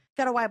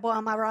got a white boy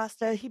on my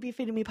roster. He be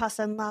feeding me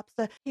pasta and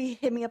lobster. He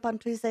hit me up on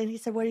Tuesday and he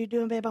said, what are you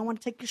doing, babe? I want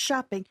to take you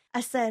shopping.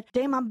 I said,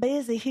 damn, I'm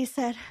busy. He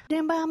said,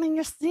 damn, but I'm in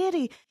your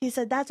city. He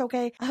said, that's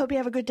okay. I hope you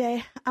have a good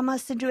day. I'm going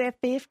to send you a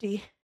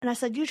 50. And I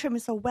said, you treat me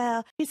so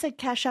well. He said,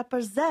 Cash App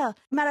or Zelle.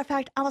 Matter of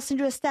fact, I'll send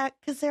you a stack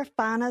because they're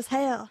fine as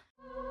hell.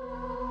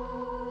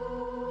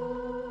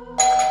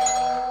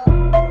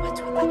 What's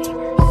with the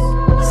neighbors?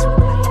 What's with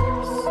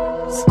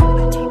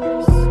the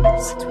neighbors?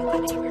 What's with the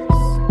neighbors?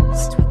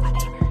 What's with the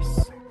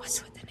neighbors?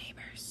 What's with the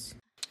neighbors?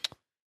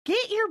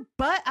 Get your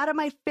butt out of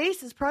my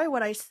face is probably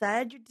what I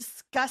said. You're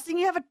disgusting.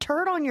 You have a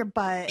turd on your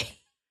butt.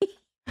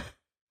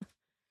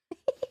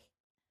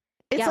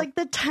 It's like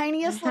the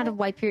tiniest. How to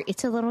wipe your?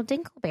 It's a little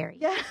dingleberry.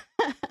 Yeah,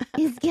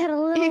 he's got a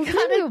little. You got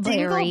a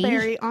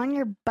dingleberry on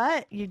your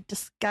butt. You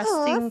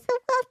disgusting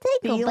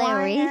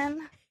dingleberry.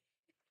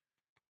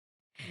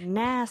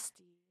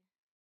 Nasty.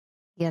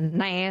 You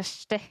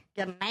nasty.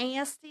 You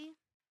nasty.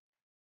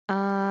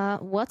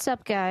 What's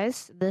up,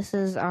 guys? This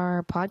is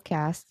our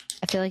podcast.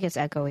 I feel like it's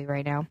echoey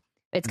right now.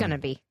 It's gonna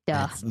be.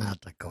 Duh. It's not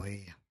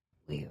echoey.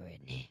 We were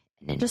in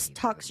it. Just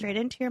talk straight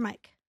into your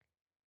mic.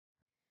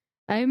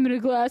 I'm in a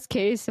glass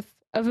case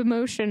of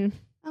emotion.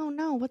 Oh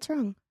no, what's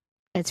wrong?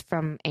 It's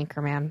from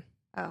Anchorman.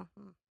 Oh.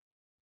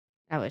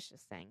 I was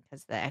just saying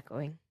because the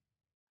echoing.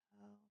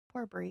 Oh,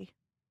 poor Bree.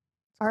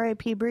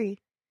 R.I.P.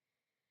 Bree.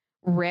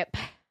 RIP.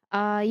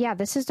 Yeah,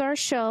 this is our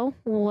show.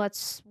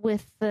 What's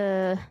with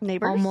the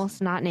neighbors?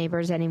 Almost not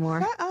neighbors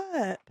anymore. Shut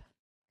up.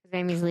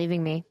 Amy's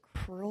leaving me.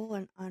 Cruel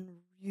and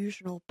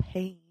unusual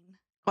pain.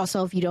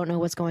 Also, if you don't know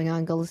what's going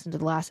on, go listen to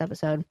the last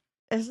episode.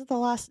 Is it the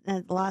last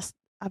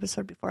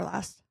episode before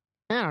last?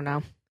 I don't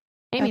know.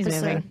 Amy's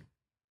moving.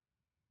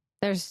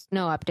 There's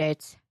no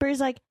updates. Bree's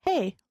like,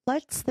 hey,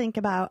 let's think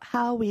about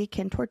how we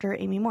can torture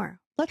Amy more.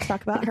 Let's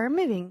talk about her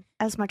moving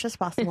as much as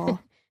possible.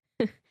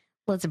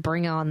 Let's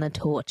bring on the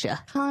torture.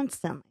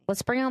 Constantly.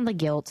 Let's bring on the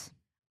guilt.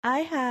 I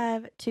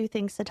have 2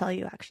 things to tell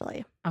you,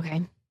 actually.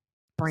 Okay.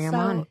 Bring them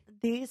on.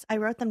 These, I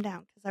wrote them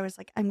down because I was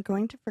like, I'm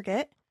going to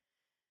forget.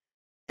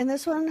 And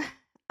this one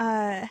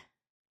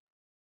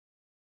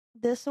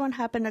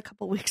happened a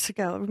couple weeks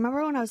ago.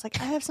 Remember when I was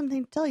like, I have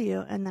something to tell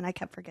you, and then I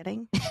kept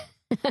forgetting?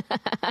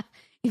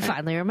 You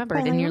finally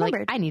remembered, and you're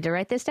like, I need to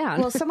write this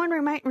down. Well, someone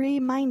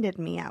reminded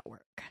me at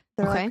work.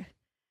 They're okay. Like,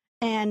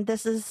 and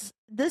this is,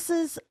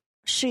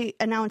 she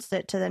announced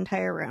it to the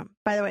entire room.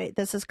 By the way,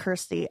 this is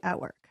Kirsty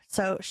at work.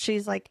 So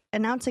she's like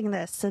announcing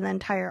this to the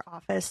entire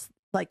office,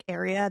 like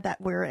area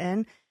that we're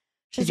in.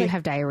 Did you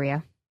have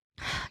diarrhea?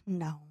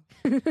 No.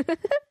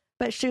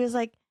 But she was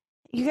like,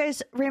 you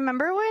guys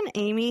remember when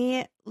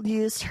Amy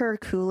used her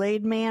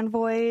Kool-Aid Man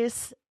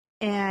voice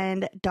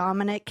and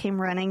Dominic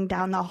came running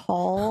down the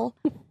hall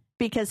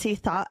because he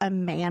thought a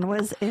man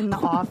was in the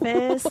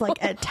office, like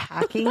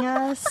attacking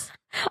us?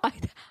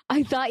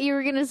 I thought you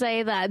were going to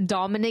say that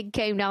Dominic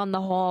came down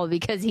the hall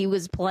because he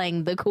was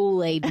playing the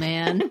Kool-Aid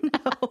Man.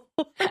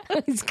 No.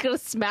 He's going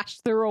to smash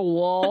through a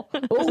wall.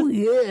 Oh,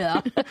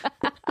 yeah.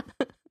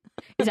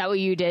 Is that what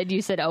you did?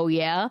 You said, oh,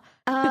 yeah?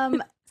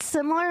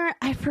 Similar.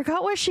 I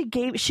forgot what she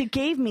gave. She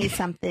gave me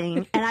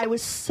something, and I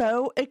was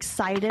so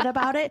excited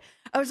about it.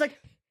 I was like,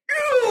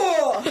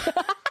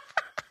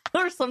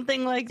 or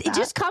something like that. It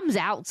just comes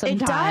out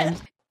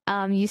sometimes.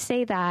 You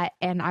say that,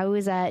 and I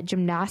was at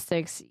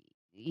gymnastics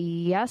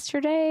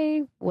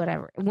yesterday,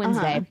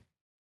 Wednesday,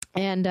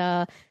 and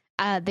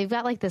they've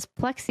got like this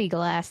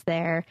plexiglass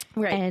there,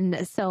 right?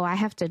 And so I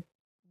have to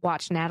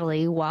watch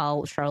Natalie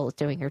while Charlotte's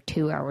doing her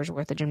 2 hours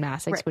worth of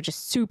gymnastics, right, which is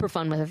super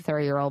fun with a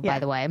 30-year-old, by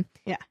the way.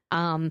 Yeah.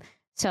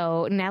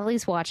 So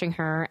Natalie's watching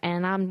her,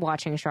 and I'm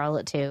watching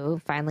Charlotte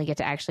too. Finally get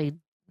to actually,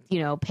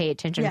 pay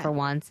attention for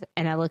once.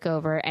 And I look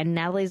over, and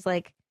Natalie's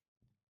like,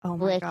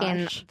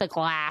 licking the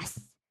glass,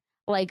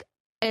 like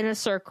in a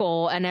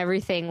circle and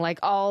everything, like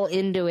all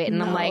into it.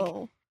 And I'm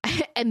like,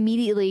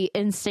 immediately,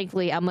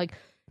 instinctly, I'm like,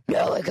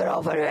 no, get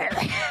off of it.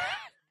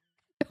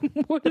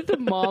 One of the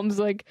moms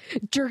like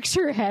jerks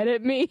her head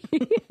at me.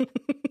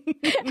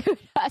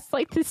 That's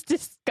like this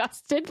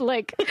disgusted,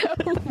 like,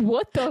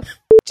 what the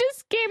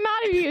just came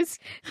out of you?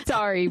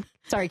 Sorry,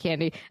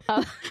 Candy.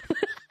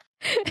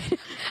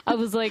 I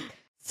was like,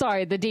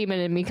 sorry, the demon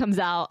in me comes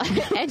out.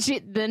 And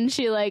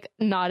she like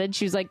nodded.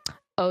 She was like,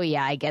 oh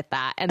yeah, I get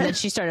that. And then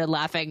she started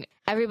laughing.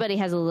 Every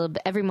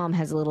mom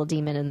has a little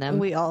demon in them.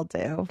 We all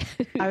do.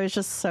 I was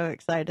just so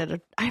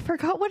excited. I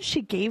forgot what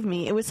she gave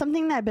me. It was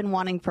something that I've been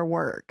wanting for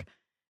work.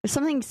 It was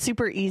something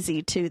super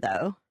easy too,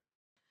 though.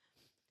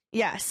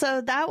 Yeah.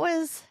 So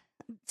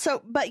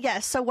so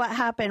what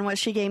happened was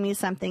she gave me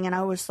something and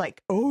I was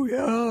like, oh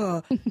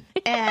yeah.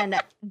 And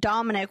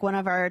Dominic, one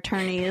of our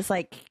attorneys,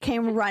 like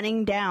came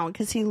running down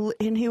because he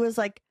was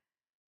like,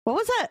 what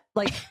was that?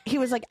 Like, he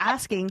was like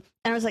asking,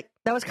 and I was like,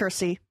 that was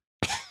Kirsty.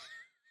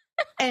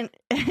 and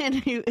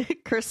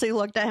Kirsty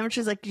looked at him and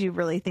she's like, do you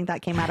really think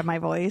that came out of my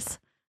voice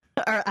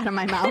or out of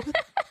my mouth?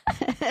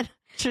 And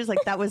she was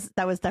like, that was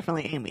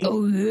definitely Amy.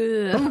 Oh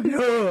yeah. Oh,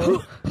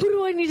 no. Who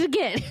do I need to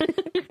get?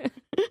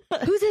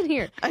 Who's in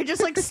here? I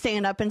just like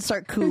stand up and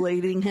start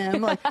Kool-Aiding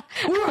him, like,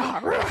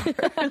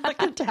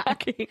 like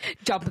attacking,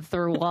 jumping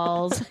through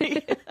walls.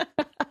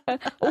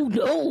 Oh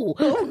no!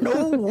 Oh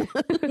no!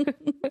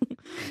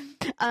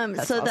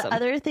 So awesome. the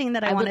other thing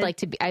that I would like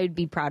to be, I would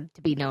be proud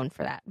to be known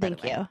for that.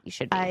 Thank you. You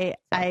should be.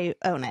 I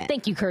own it.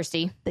 Thank you,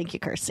 Kirsty. Thank you,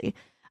 Kirsty.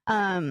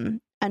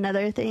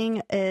 Another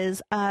thing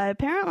is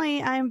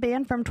apparently I'm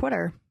banned from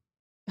Twitter.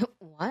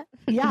 What?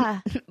 Yeah.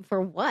 For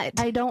what?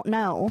 I don't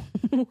know.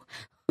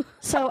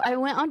 So I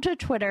went onto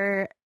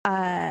Twitter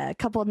a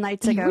couple of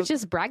nights ago. You were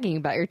just bragging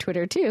about your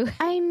Twitter too.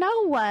 I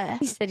know.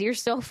 He said you're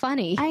so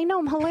funny. I know,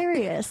 I'm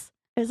hilarious.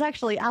 It's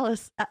actually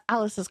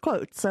Alice's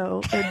quote,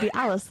 so it would be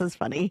Alice that's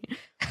funny.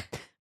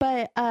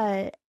 But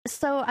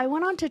so I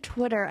went onto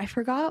Twitter. I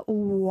forgot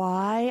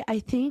why. I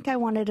think I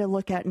wanted to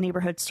look at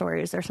neighborhood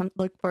stories or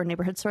look for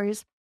neighborhood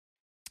stories.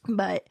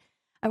 But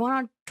I went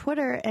on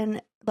Twitter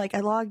and like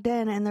I logged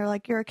in and they're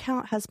like, your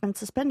account has been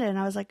suspended. And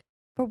I was like,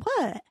 for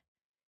what?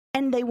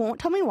 And they won't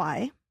tell me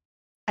why.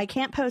 I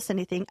can't post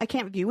anything. I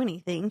can't view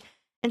anything.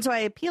 And so I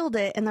appealed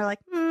it and they're like,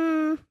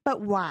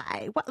 but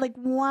why? What? Like,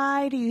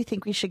 why do you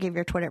think we should give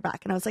your Twitter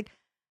back? And I was like,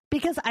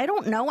 because I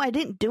don't know. I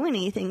didn't do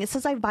anything. It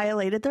says I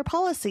violated their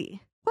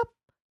policy. What?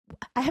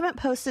 I haven't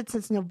posted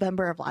since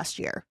November of last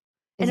year.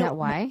 Is that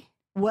why?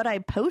 What I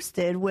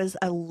posted was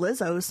a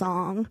Lizzo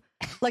song.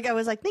 Like, I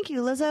was like, thank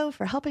you, Lizzo,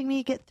 for helping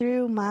me get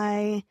through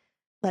my,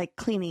 like,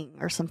 cleaning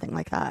or something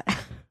like that.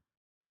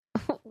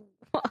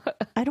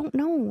 I don't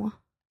know.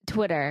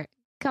 Twitter.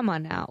 Come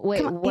on now.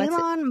 Wait, what's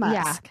Elon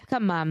Musk? Yeah,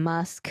 come on,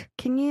 Musk.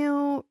 Can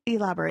you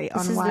elaborate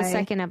on why? This is the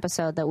second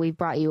episode that we've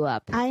brought you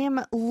up. I am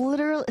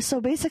literally...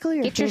 So basically,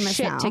 you're Get your famous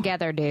shit now.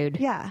 Together, dude.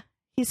 Yeah.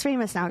 He's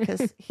famous now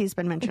because he's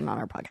been mentioned on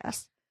our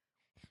podcast.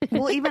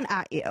 We'll even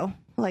at you.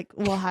 Like,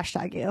 we'll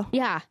hashtag you.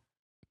 Yeah.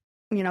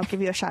 You know,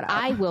 give you a shout out.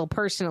 I will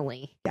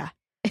personally. Yeah.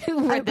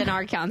 Then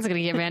our account's going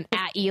to get banned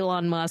at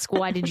Elon Musk.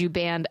 Why did you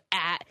ban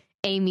at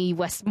Amy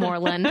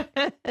Westmoreland?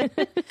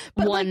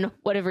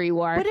 Whatever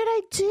you are. What did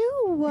I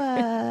do?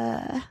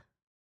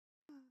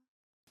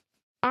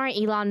 All right,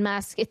 Elon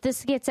Musk, if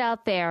this gets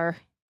out there,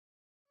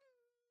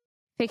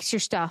 fix your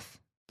stuff.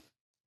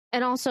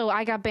 And also,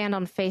 I got banned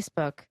on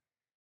Facebook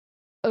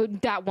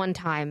that one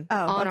time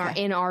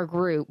in our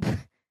group,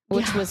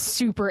 which was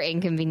super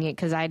inconvenient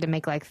because I had to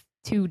make like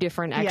 2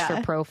 different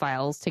extra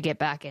profiles to get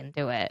back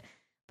into it.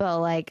 But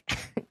like,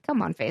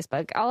 come on,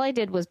 Facebook. All I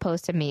did was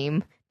post a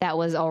meme that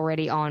was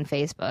already on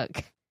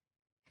Facebook.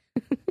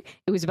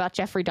 It was about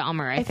Jeffrey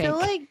Dahmer, I think. I feel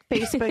like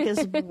Facebook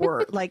is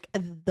like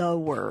the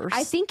worst.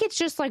 I think it's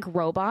just like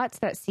robots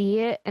that see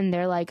it and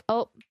they're like,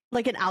 oh,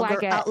 like an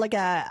algorithm, like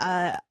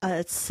a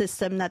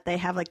system that they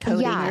have like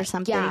coding or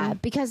something. Yeah,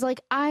 because like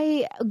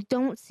I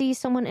don't see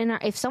someone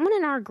if someone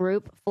in our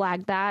group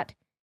flagged that,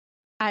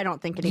 I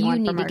don't think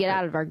anyone. You need to get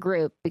out of our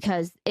group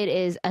because it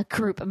is a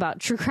group about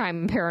true crime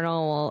and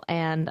paranormal,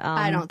 and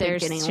I don't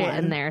there's think shit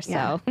in there.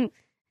 So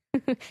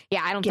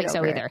yeah, I don't think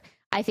so either.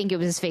 I think it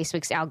was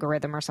Facebook's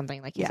algorithm or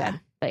something like you said.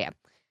 But yeah,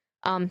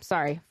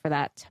 sorry for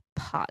that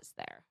pause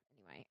there.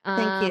 Anyway,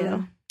 thank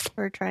you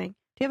for trying.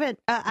 Do you have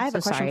I have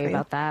a question sorry for you.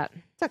 About that.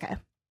 It's okay.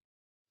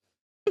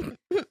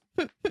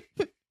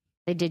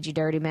 They did you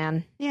dirty,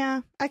 man.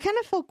 Yeah, I kind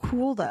of feel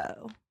cool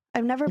though.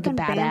 I've never been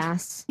badass.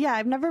 Banned. Yeah,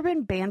 I've never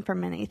been banned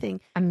from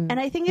anything, and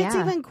I think it's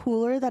even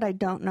cooler that I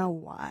don't know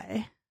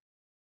why.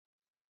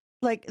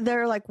 Like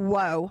they're like,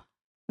 "Whoa,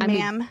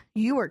 ma'am,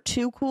 you are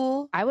too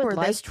cool." I would for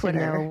like this Twitter.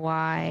 To know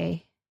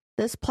why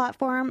this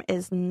platform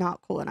is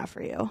not cool enough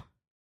for you.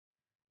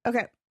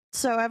 Okay,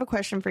 so I have a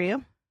question for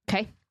you.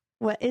 Okay,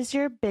 what is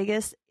your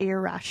biggest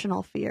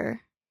irrational fear?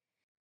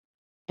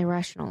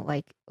 Irrational,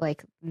 like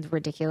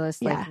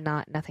ridiculous, like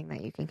nothing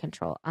that you can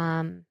control.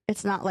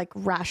 It's not like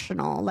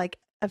rational, like.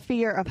 A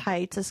fear of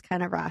heights is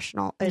kind of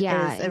rational. It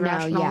is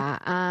irrational.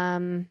 I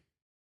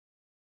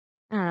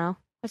don't know.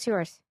 What's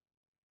yours?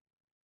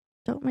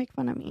 Don't make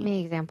fun of me. Give me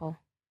an example.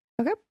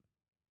 Okay.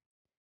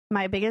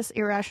 My biggest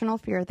irrational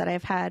fear that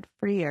I've had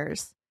for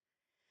years,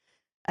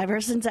 ever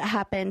since it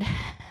happened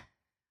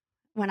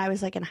when I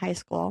was like in high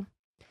school,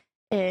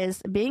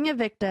 is being a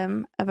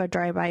victim of a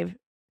drive-by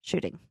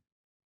shooting.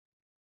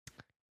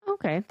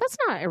 Okay. That's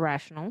not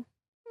irrational.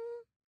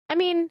 I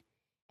mean...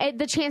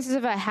 the chances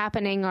of it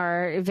happening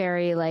are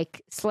very,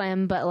 like,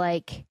 slim, but,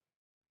 like,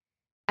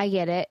 I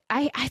get it.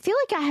 I feel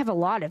like I have a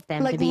lot of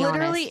them, like, to be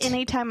literally honest.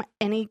 anytime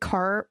any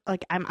car,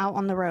 like, I'm out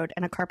on the road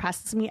and a car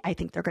passes me, I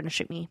think they're going to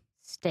shoot me.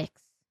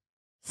 Sticks.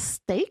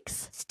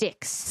 Stakes?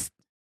 Sticks.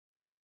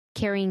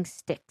 Carrying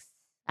sticks.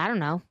 I don't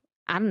know.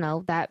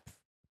 That...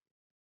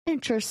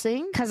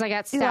 Interesting. Because I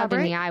got stabbed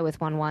in the eye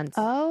with one once.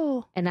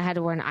 Oh. And I had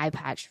to wear an eye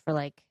patch for,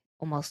 like,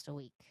 almost a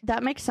week.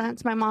 That makes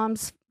sense. My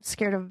mom's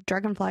scared of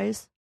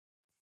dragonflies.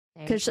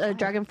 Because a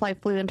dragonfly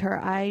flew into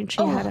her eye and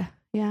she had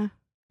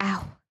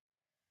Ow.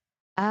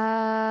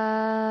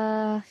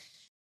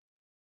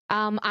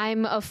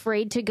 I'm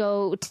afraid to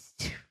go.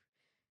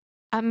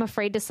 I'm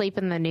afraid to sleep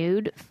in the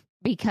nude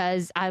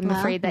because I'm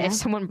afraid that if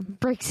someone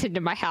breaks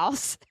into my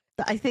house.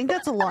 I think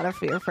that's a lot of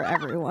fear for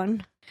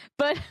everyone.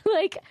 But,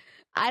 like,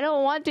 I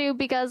don't want to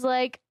because,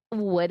 like,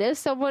 what if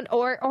someone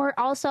or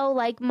also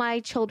like my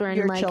children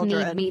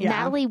need me. Yeah.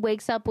 Natalie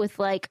wakes up with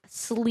like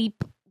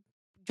sleep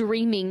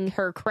dreaming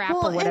her crap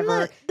or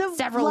whatever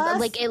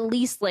at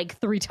least like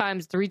 3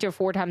 to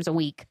 4 times a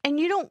week. And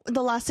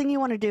the last thing you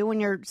want to do when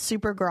you're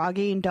super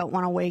groggy and don't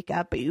want to wake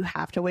up, but you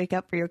have to wake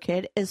up for your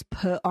kid, is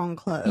put on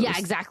clothes. Yeah,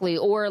 exactly.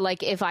 Or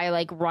like if I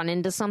like run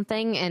into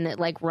something and it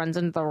like runs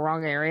into the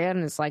wrong area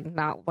and it's like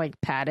not like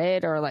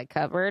padded or like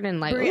covered and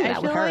like, Brie, that I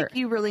would feel hurt. like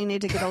you really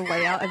need to get a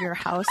layout of your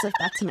house if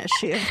that's an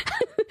issue.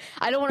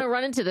 I don't want to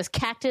run into this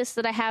cactus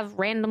that I have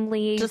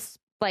randomly just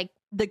like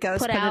the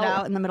ghost put it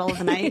out in the middle of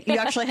the night. You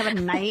actually have a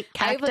night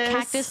cactus. I have a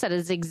cactus that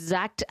is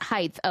exact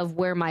height of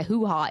where my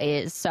hoo-ha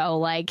is. So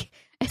like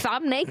if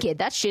I'm naked,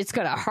 that shit's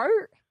gonna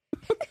hurt.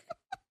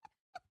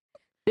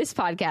 This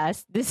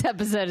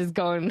episode is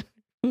going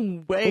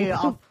way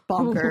off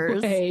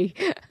bonkers.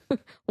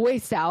 Way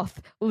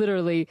south,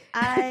 literally.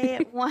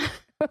 I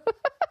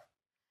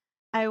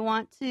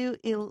want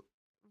to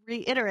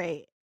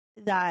reiterate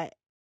that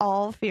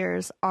all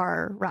fears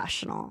are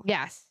rational.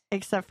 Yes.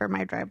 Except for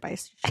my drive-by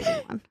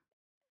shooting one.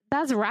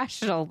 That's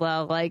rational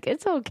though. Like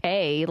it's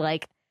okay.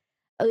 Like,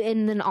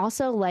 and then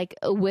also like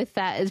with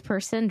that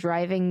person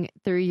driving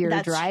through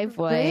your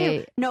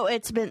driveway. No,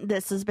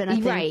 this has been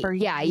a thing for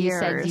years. Yeah, you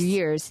said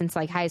years since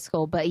like high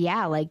school. But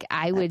yeah, like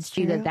I would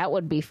see that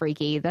would be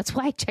freaky. That's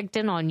why I checked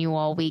in on you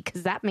all week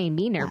because that made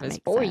me nervous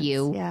for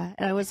you. Yeah,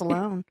 and I was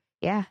alone.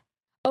 Yeah.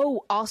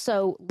 Oh,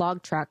 also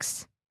log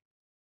trucks.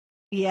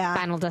 Yeah.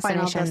 Final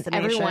destination.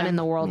 Everyone in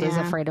the world is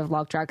afraid of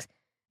log trucks.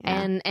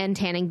 Yeah. And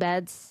tanning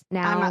beds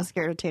now. I'm not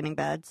scared of tanning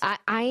beds.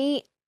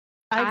 I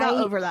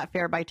got over that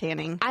fear by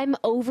tanning. I'm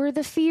over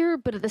the fear,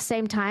 but at the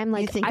same time,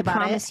 like I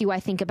promise you, I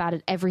think about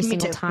it every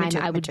single time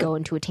I would go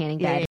into a tanning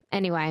bed. Yeah.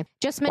 Anyway,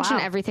 just mention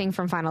everything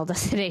from Final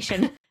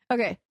Destination.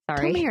 Okay.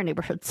 Sorry. Tell me your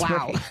neighborhood story.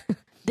 Wow.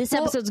 This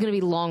episode's going to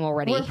be long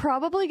already. We're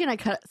probably going to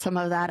cut some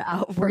of that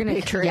out. We're going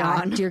to Patreon.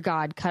 Yeah, dear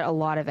God, cut a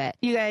lot of it.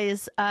 You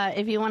guys,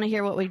 if you want to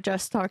hear what we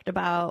just talked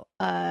about,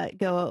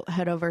 go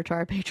head over to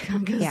our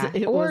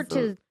Patreon. Or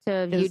to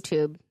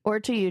YouTube. Or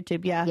to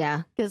YouTube, yeah.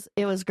 Yeah. Because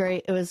it was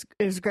great. It was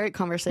a great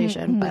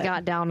conversation. We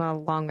got down a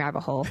long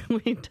rabbit hole.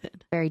 We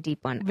did. Very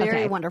deep one.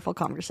 Very wonderful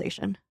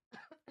conversation.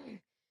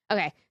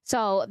 Okay,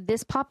 so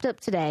this popped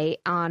up today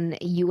on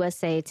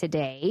USA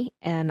Today,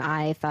 and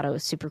I thought it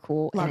was super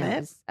cool. Love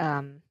it.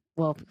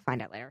 We'll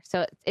find out later.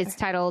 So it's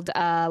titled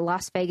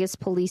Las Vegas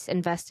Police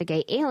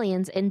Investigate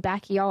Aliens in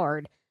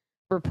Backyard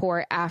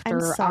Report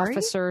After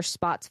Officer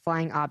Spots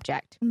Flying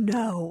Object.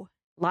 No.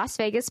 Las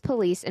Vegas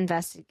police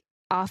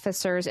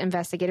officers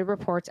investigated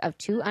reports of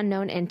two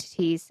unknown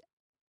entities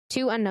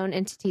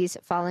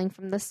falling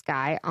from the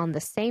sky on the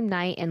same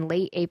night in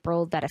late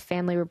April that a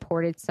family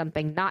reported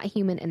something not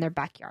human in their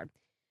backyard.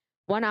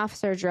 One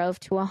officer drove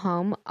to a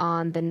home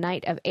on the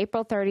night of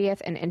April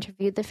 30th and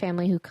interviewed the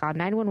family, who called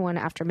 911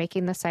 after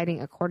making the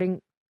sighting.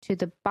 According to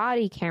the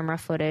body camera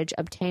footage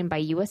obtained by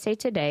USA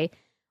Today,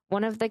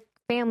 one of the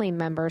family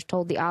members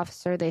told the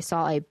officer they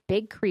saw a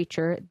big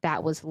creature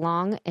that was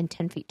long and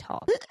 10 feet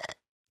tall.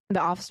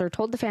 The officer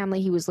told the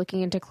family he was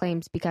looking into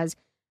claims because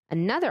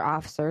another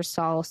officer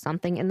saw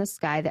something in the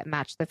sky that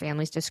matched the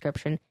family's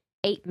description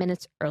 8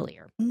 minutes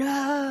earlier.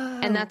 No.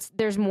 And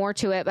there's more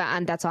to it,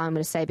 but that's all I'm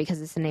going to say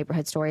because it's a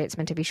neighborhood story. It's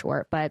meant to be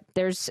short, but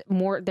there's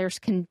more.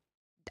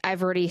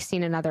 I've already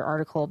seen another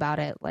article about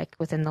it, like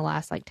within the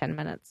last 10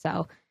 minutes.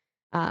 So,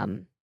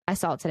 I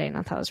saw it today and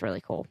I thought it was really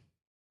cool.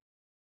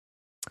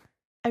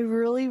 I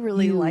really,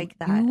 really like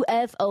that.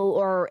 UFO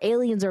or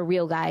aliens are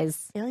real,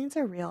 guys. Aliens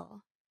are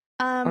real.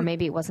 Or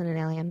maybe it wasn't an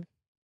alien.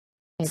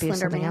 Maybe it was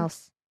something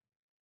else.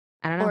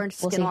 I don't know. Or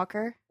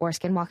Skinwalker. Or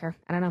Skinwalker.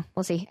 I don't know.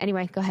 We'll see.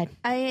 Anyway, go ahead.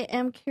 I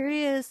am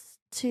curious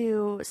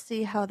to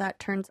see how that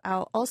turns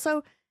out.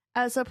 Also,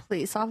 as a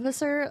police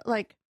officer,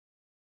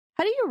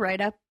 how do you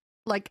write up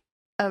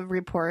a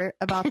report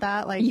about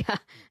that? Yeah.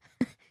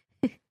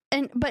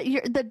 But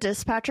the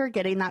dispatcher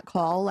getting that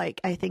call,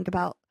 I think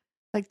about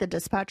the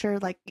dispatcher,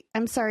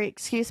 I'm sorry,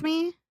 excuse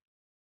me?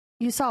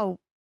 You saw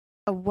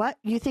a what?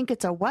 You think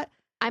it's a what?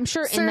 I'm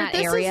sure in that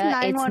area,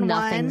 it's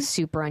nothing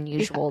super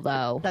unusual,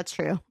 though. That's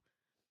true.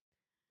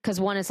 Because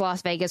one, it's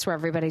Las Vegas where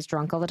everybody's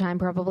drunk all the time,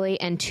 probably.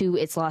 And two,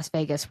 it's Las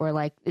Vegas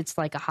where, it's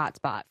like a hot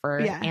spot for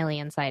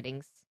alien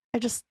sightings.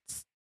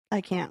 I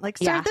can't.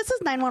 Sir, this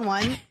is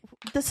 911.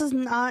 This is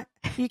not,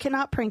 you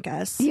cannot prank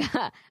us.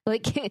 Yeah.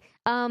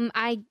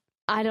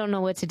 I don't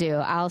know what to do.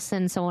 I'll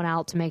send someone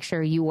out to make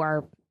sure you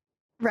are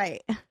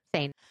right.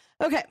 Sane.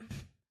 Okay.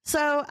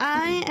 So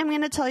I am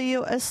going to tell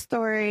you a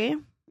story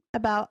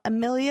about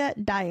Amelia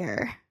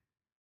Dyer.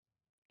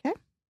 Okay.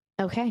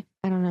 Okay.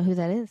 I don't know who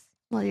that is.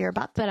 Well, you're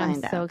about to find out.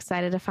 But I'm so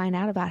excited to find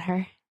out about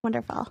her.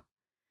 Wonderful.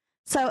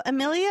 So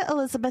Amelia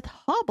Elizabeth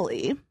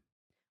Hobley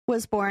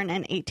was born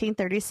in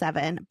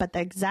 1837, but the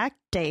exact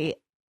date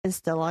is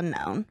still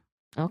unknown.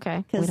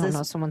 Okay. We don't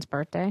know someone's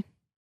birthday?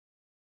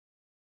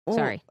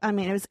 Sorry. I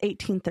mean, it was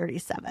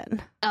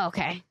 1837. Oh,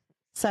 okay.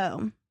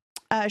 So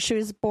she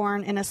was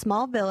born in a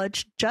small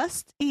village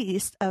just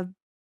east of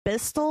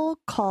Bristol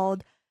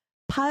called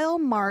Pile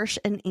Marsh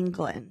in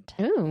England.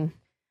 Ooh.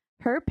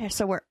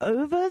 So we're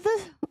over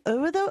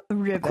the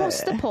river.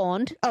 Across the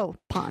pond. Oh,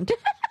 pond.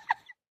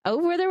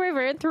 Over the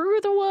river and through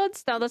the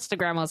woods. No, that's the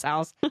grandma's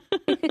house.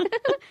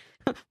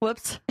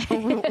 Whoops.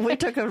 We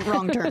took a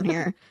wrong turn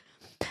here.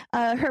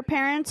 Her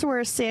parents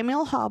were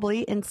Samuel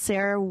Hobley and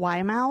Sarah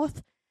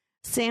Weymouth.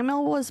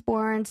 Samuel was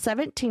born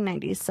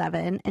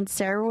 1797 and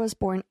Sarah was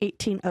born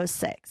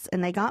 1806.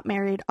 And they got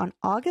married on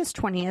August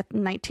 20th,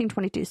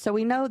 1922. So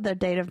we know the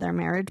date of their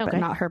marriage, but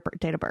not her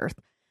date of birth.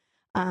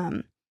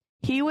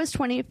 He was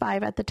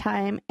 25 at the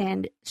time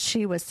and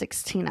she was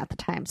 16 at the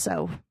time.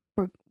 So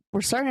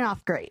we're starting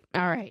off great.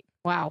 All right.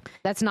 Wow.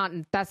 That's not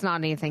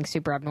anything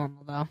super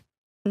abnormal though.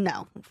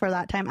 No, for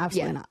that time,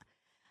 absolutely not.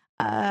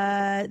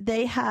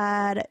 They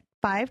had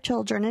 5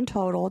 children in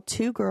total,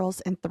 2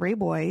 girls and 3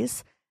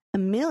 boys.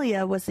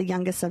 Amelia was the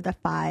youngest of the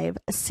 5.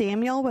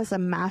 Samuel was a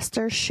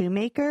master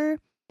shoemaker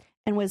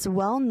and was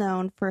well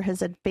known for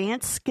his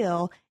advanced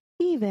skill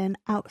even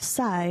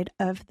outside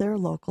of their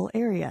local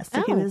area.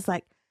 So he was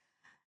like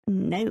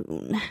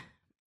known.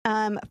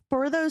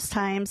 For those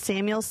times,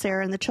 Samuel,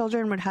 Sarah, and the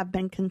children would have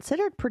been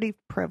considered pretty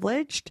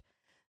privileged.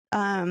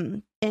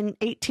 In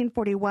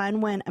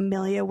 1841, when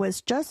Amelia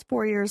was just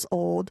 4 years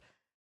old,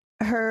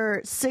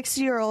 her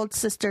 6-year-old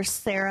sister,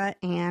 Sarah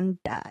Ann,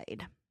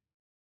 died.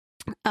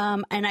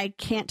 And I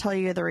can't tell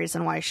you the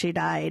reason why she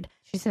died.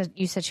 You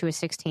said she was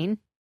 16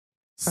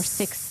 or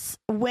 6.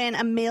 When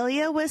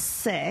Amelia was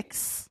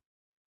 6,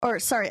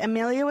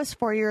 Amelia was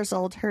 4 years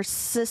old. Her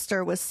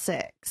sister was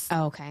 6.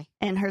 Oh, okay.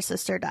 And her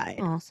sister died.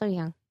 Oh, so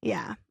young.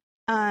 Yeah.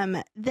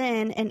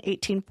 Then in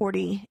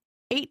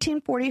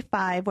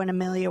 1845, when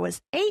Amelia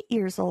was 8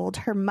 years old,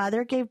 her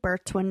mother gave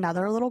birth to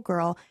another little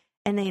girl,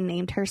 and they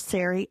named her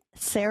Sarah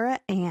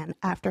Ann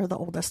after the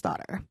oldest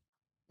daughter.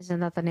 Isn't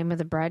that the name of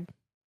the bread?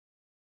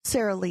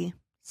 Sarah Lee.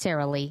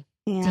 Sarah Lee.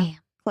 Yeah. Damn.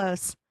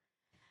 Close.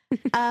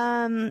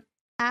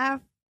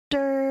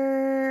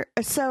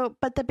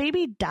 But the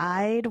baby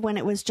died when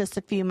it was just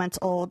a few months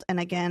old. And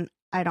again,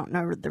 I don't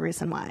know the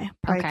reason why.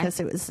 Probably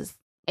because it was just,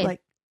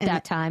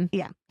 that time.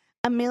 Yeah.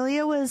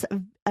 Amelia was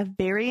a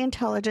very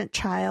intelligent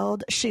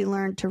child. She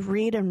learned to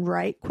read and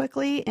write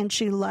quickly, and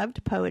she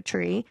loved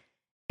poetry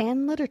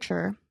and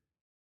literature,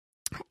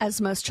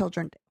 as most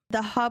children do.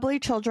 The Hobley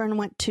children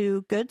went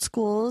to good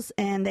schools,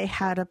 and they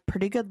had a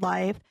pretty good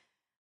life,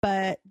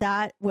 but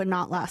that would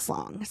not last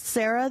long.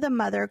 Sarah, the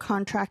mother,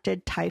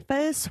 contracted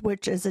typhus,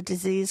 which is a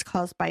disease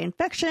caused by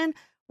infection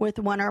with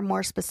one or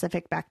more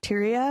specific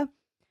bacteria.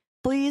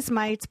 Fleas,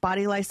 mites,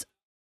 body lice,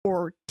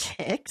 or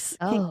ticks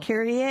can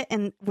carry it,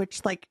 and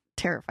which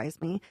terrifies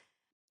me.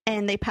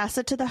 And they pass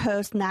it to the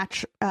host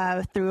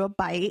through a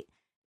bite,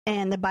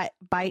 and the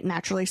bite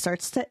naturally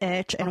starts to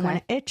itch. And when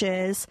it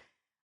itches,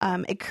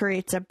 it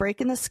creates a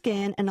break in the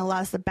skin and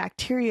allows the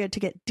bacteria to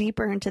get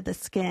deeper into the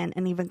skin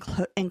and even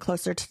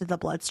closer to the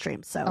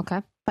bloodstream. So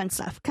fun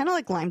stuff. Kind of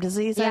like Lyme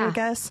disease, I would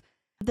guess.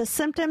 The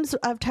symptoms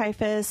of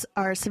typhus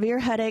are severe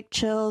headache,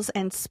 chills,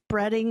 and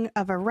spreading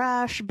of a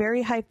rash,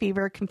 very high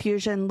fever,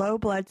 confusion, low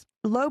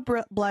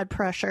blood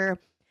pressure,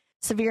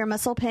 severe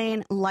muscle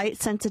pain, light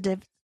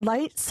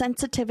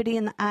sensitivity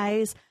in the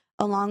eyes,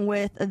 along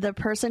with the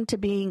person to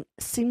being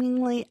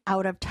seemingly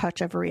out of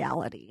touch of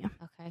reality.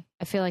 Okay.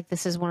 I feel like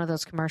this is one of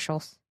those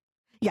commercials.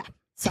 Yeah.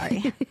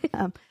 Sorry.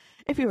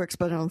 If you were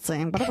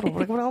experiencing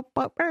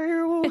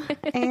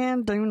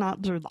and do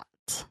not do that.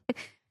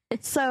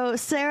 So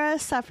Sarah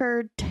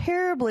suffered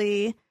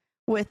terribly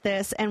with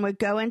this and would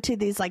go into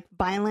these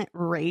violent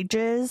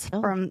rages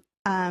from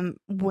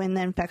when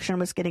the infection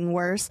was getting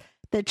worse.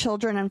 The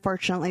children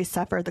unfortunately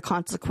suffered the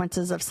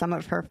consequences of some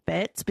of her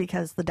fits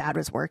because the dad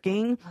was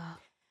working.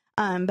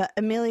 But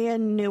Amelia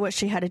knew what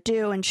she had to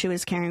do, and she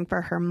was caring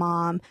for her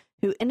mom,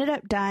 who ended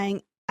up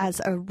dying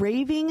as a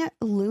raving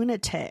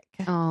lunatic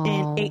in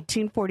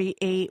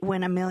 1848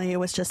 when Amelia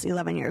was just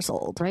 11 years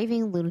old.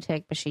 Raving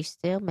lunatic, but she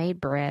still made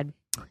bread.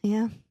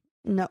 Yeah.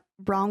 No,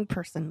 wrong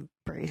person,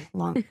 Brie.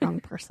 Wrong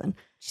person.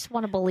 Just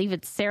want to believe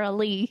it's Sarah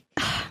Lee.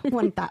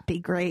 Wouldn't that be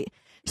great?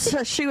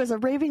 So she was a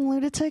raving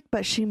lunatic,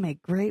 but she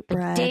made great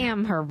bread.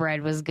 Damn, her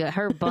bread was good.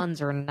 Her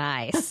buns were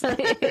nice.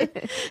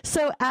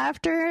 So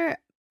after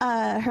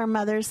her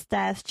mother's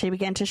death, she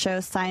began to show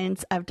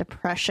signs of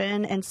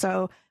depression. And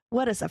so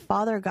what does a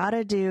father got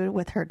to do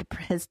with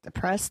his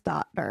depressed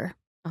daughter?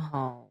 Oh,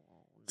 no.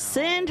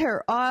 Send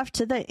her off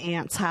to the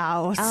aunt's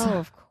house. Oh,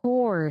 of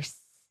course.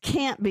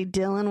 Can't be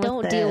dealing with this.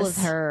 Don't deal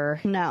with her.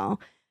 No.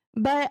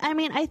 But, I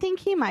mean, I think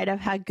he might have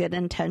had good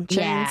intentions.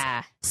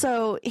 Yeah.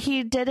 So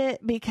he did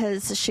it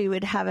because she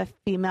would have a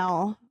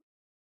female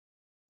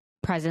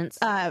presence.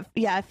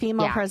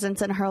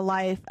 Presence in her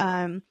life.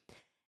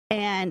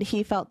 And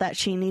he felt that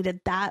she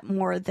needed that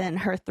more than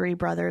her 3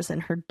 brothers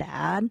and her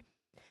dad.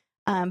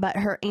 But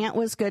her aunt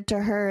was good to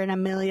her, and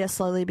Amelia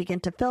slowly began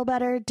to feel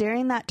better.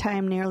 During that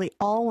time, nearly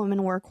all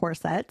women wore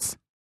corsets.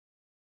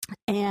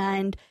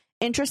 And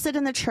interested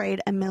in the trade,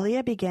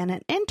 Amelia began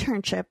an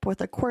internship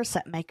with a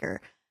corset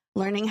maker,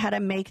 learning how to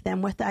make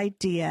them with the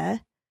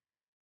idea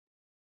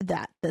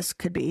that this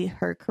could be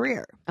her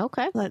career.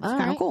 Okay. That's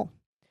kind of cool.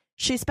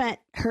 She spent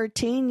her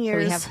teen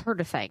years... We have her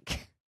to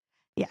thank.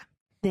 Yeah.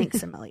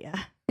 Thanks, Amelia.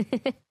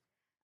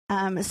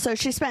 So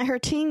she spent her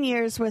teen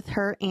years with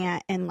her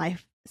aunt, and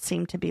life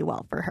seemed to be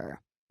well for her.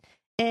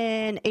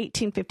 In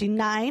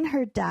 1859,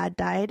 her dad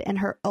died, and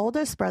her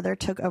oldest brother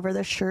took over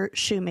the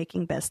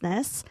shoemaking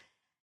business.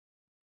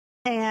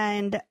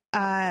 And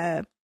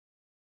after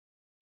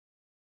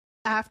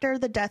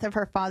the death of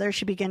her father,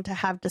 she began to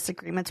have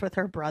disagreements with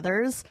her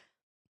brothers.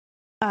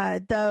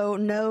 Though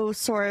no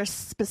source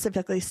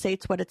specifically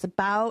states what it's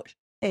about,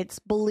 it's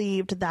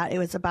believed that it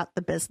was about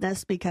the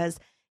business because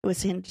it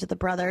was handed to the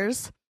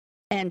brothers,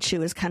 and she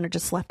was kind of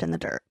just left in the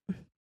dirt.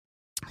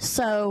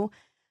 So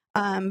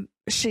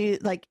she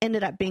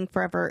ended up being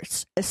forever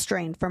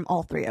estranged from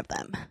all three of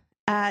them.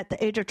 At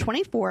the age of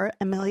 24,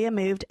 Amelia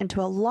moved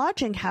into a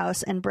lodging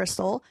house in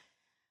Bristol.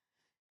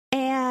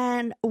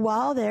 And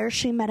while there,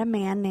 she met a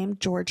man named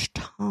George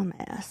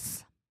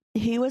Thomas.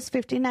 He was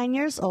 59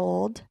 years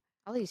old.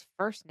 All these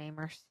first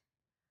namers.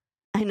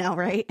 I know,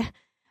 right?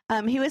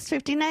 He was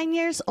 59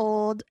 years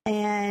old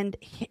and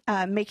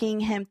making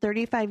him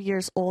 35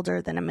 years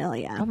older than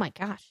Amelia. Oh, my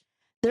gosh.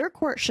 Their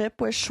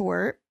courtship was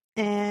short,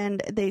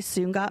 and they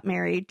soon got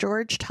married.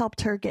 George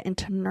helped her get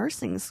into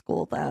nursing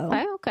school,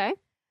 though. Okay.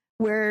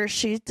 Where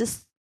she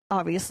just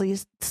obviously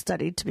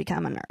studied to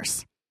become a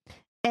nurse.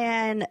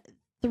 And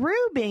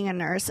through being a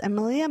nurse,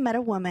 Amelia met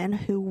a woman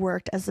who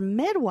worked as a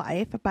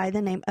midwife by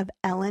the name of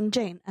Ellen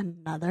Jane,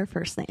 another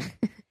first name.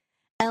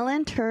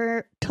 Ellen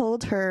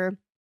told her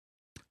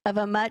of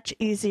a much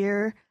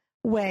easier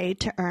way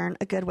to earn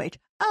a good wage.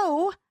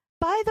 Oh,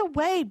 by the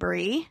way,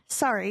 Brie,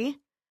 sorry,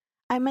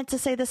 I meant to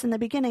say this in the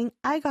beginning.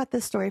 I got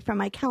this story from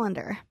my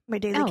calendar, my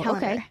daily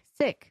calendar. Okay,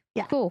 sick.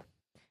 Yeah. Cool.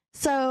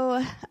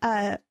 So,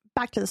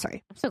 back to the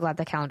story. I'm so glad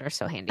the calendar is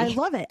so handy. I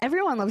love it.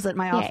 Everyone loves it in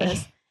my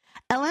office.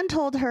 Ellen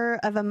told her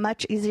of a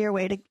much easier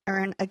way to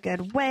earn a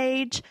good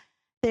wage.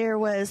 There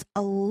was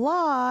a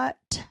lot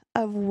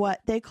of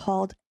what they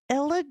called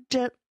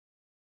illegitimate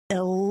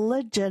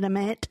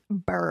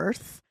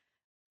birth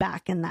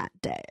back in that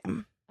day.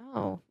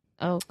 Oh,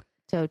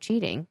 so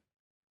cheating.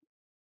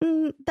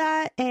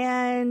 That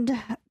and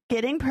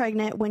getting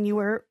pregnant when you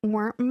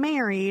weren't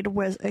married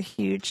was a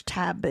huge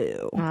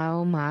taboo.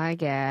 Oh my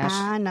gosh.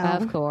 I know.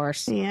 Of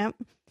course. Yep.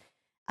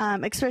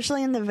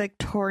 Especially in the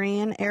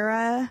Victorian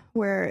era,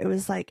 where it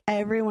was like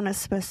everyone is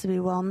supposed to be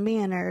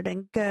well-mannered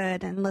and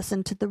good and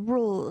listen to the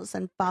rules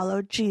and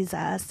follow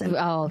Jesus. And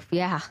oh,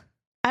 yeah.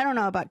 I don't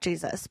know about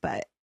Jesus,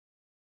 but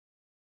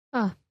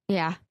oh,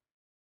 yeah.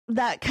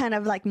 That kind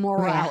of like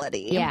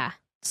morality. Yeah.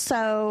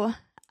 So,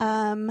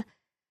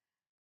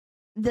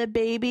 the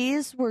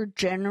babies were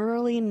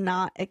generally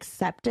not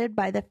accepted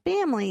by the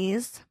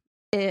families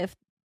if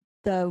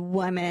the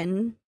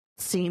women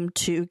seemed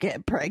to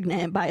get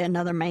pregnant by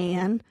another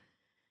man.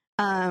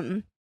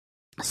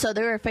 So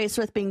they were faced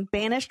with being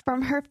banished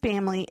from her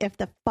family if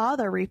the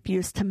father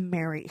refused to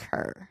marry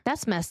her.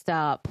 That's messed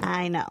up.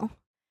 I know.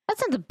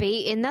 That's not the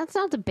baby, and that's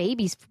not the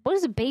baby's. What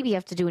does a baby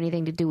have to do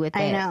anything to do with it?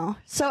 I know.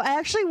 So I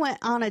actually went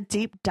on a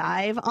deep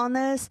dive on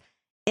this.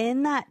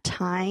 In that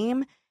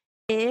time,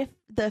 if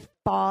the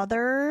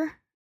father,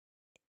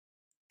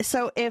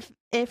 so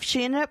if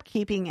she ended up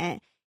keeping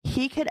it,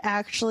 he could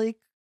actually,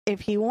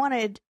 if he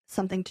wanted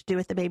something to do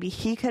with the baby,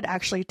 he could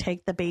actually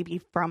take the baby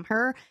from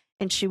her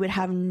and she would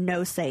have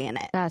no say in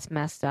it. That's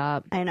messed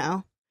up. I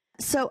know.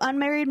 So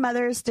unmarried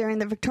mothers during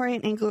the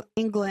Victorian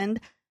England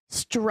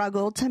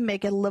struggled to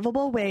make a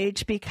livable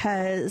wage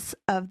because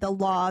of the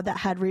law that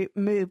had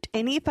removed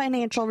any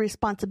financial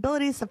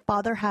responsibilities the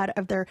father had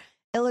of their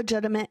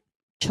illegitimate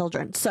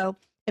children. So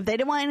if they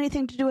didn't want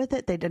anything to do with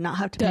it, they did not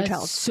have to pay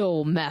child. That's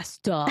so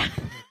messed up.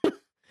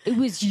 It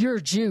was your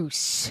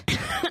juice.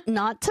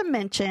 Not to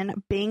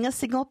mention, being a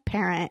single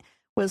parent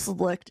was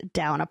looked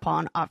down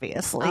upon,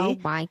 obviously. Oh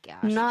my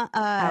gosh.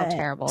 How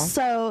terrible.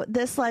 So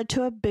this led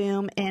to a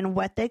boom in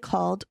what they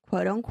called,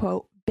 quote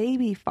unquote,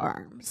 baby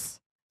farms.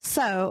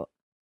 So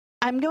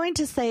I'm going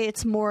to say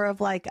it's more of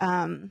so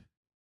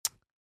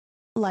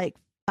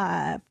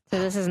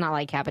this is not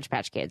like Cabbage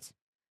Patch Kids.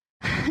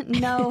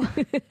 No.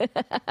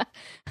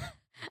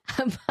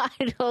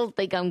 I don't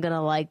think I'm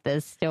gonna like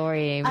this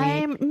story, Amy.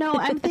 I'm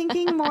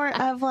thinking more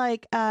of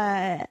like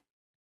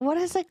what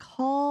is it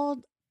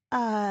called?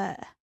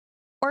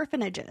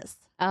 Orphanages.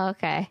 Oh,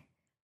 okay.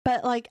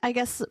 But like I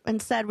guess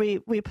instead we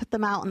put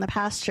them out in the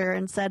pasture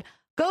and said,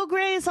 "Go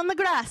graze on the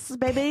grass,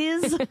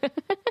 babies."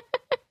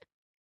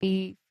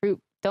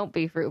 Don't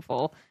be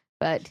fruitful,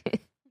 but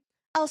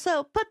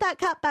also put that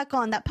cap back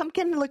on. That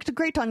pumpkin looked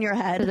great on your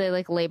head. So they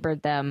like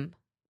labored them.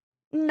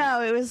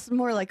 No, it was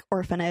more like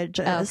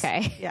orphanages.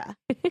 Okay. Yeah.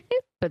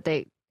 But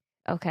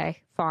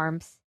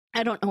farms.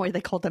 I don't know why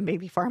they called them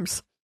baby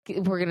farms.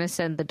 We're going to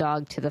send the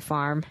dog to the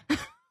farm.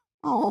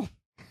 Oh.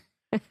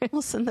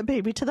 We'll send the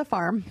baby to the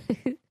farm.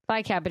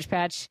 Bye, Cabbage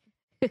Patch.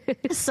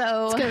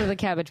 So let's go to the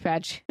Cabbage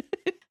Patch.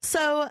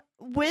 So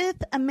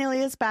with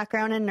Amelia's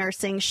background in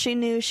nursing, she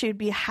knew she would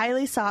be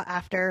highly sought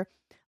after.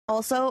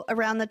 Also,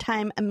 around the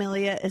time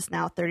Amelia is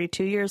now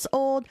 32 years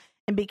old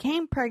and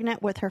became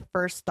pregnant with her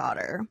first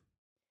daughter.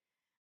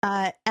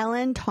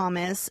 Ellen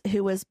Thomas,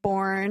 who was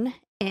born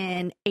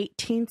in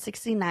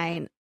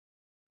 1869,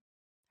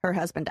 her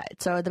husband died.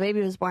 So the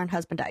baby was born,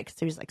 husband died because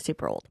he was like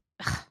super old.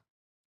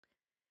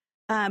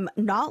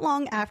 Not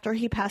long after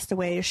he passed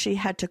away, she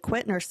had to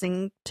quit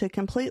nursing to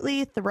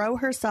completely throw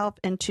herself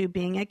into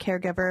being a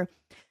caregiver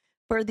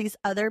for these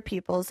other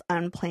people's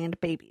unplanned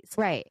babies.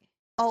 Right.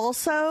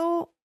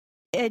 Also,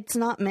 it's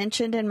not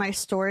mentioned in my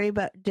story,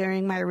 but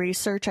during my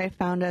research, I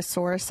found a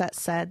source that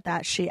said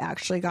that she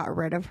actually got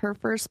rid of her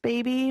first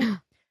baby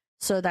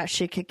so that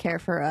she could care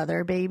for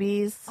other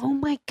babies. Oh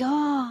my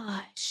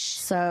gosh.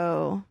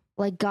 So,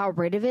 like, got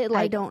rid of it?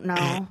 Like, I don't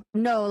know.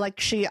 No, like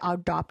she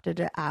adopted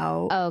it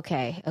out.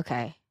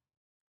 Okay.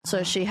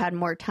 So she had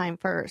more time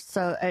first.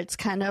 So it's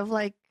kind of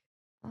like,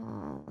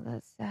 oh,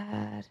 that's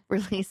sad.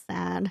 Really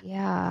sad.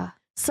 Yeah.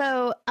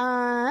 So,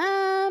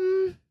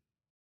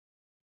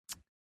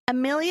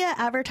 Amelia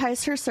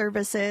advertised her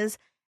services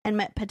and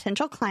met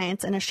potential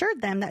clients and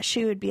assured them that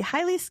she would be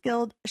highly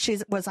skilled. She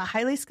was a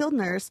highly skilled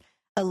nurse,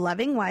 a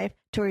loving wife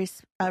to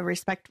a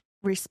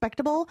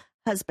respectable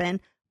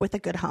husband with a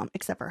good home,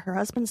 except for her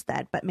husband's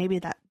dead, but maybe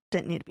that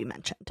didn't need to be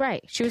mentioned.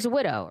 Right. She was a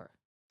widower.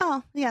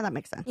 Oh, yeah, that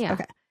makes sense. Yeah.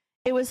 Okay.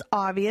 It was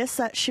obvious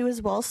that she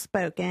was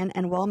well-spoken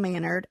and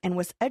well-mannered and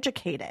was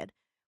educated,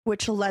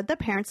 which led the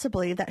parents to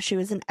believe that she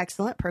was an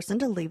excellent person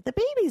to leave the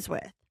babies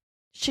with.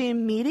 She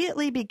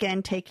immediately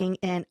began taking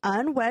in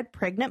unwed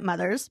pregnant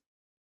mothers,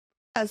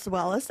 as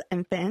well as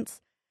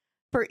infants,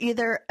 for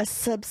either a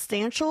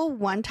substantial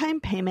one-time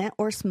payment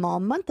or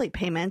small monthly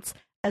payments,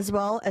 as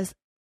well as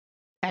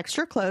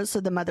extra clothes, so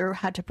the mother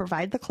had to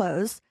provide the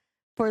clothes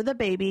for the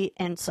baby,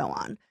 and so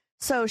on.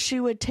 So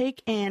she would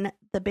take in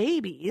the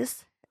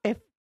babies, if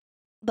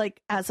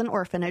like as an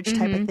orphanage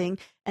type of thing,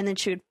 and then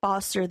she would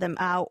foster them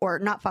out, or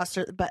not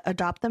foster, but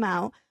adopt them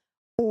out.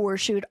 Or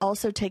she would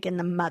also take in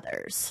the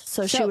mothers.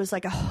 So she was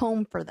like a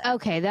home for them.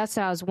 Okay, that's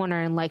what I was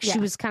wondering. Like, she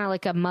was kind of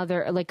like a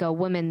mother, like a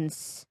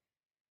women's...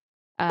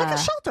 like a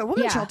shelter,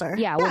 women's shelter.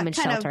 Yeah, women's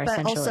shelter, but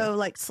essentially. also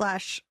like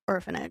 /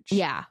 orphanage.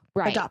 Yeah,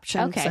 right.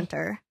 Adoption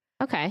center.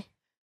 Okay.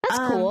 That's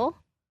cool.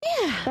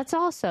 Yeah. That's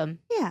awesome.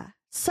 Yeah.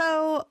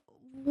 So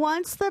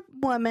once the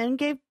woman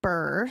gave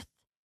birth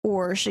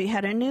or she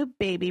had a new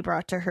baby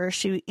brought to her,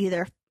 she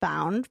either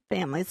found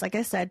families, like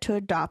I said, to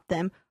adopt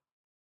them,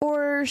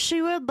 or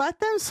she would let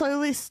them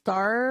slowly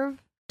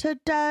starve to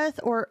death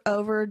or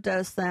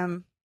overdose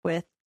them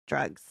with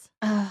drugs.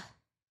 You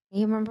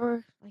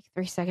remember like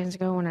 3 seconds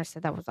ago when I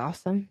said that was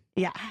awesome?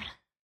 Yeah.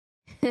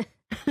 That's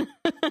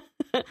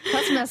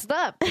messed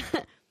up.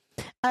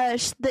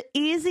 The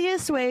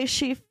easiest way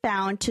she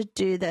found to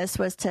do this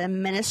was to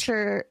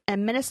administer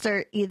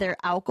either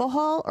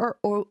alcohol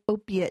or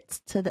opiates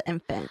to the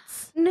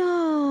infants.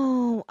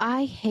 No,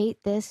 I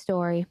hate this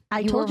story.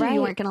 I told you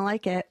you weren't going to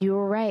like it. You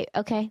were right.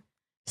 Okay.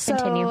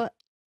 Continue. So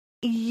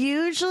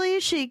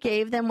usually she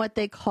gave them what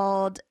they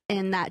called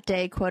in that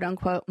day, quote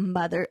unquote,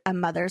 a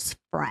mother's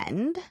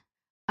friend,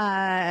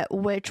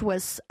 which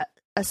was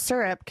a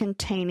syrup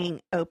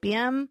containing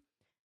opium,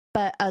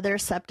 but other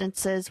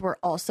substances were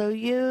also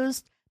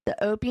used.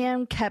 The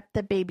opium kept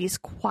the babies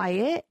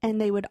quiet and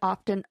they would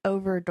often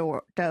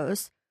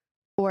overdose,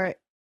 or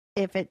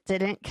if it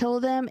didn't kill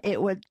them,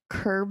 it would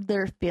curb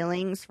their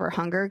feelings for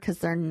hunger because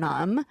they're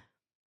numb.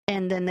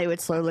 And then they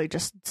would slowly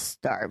just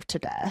starve to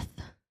death.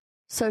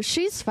 So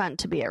she's fun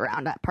to be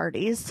around at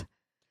parties.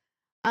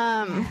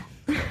 This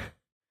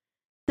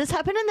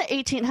happened in the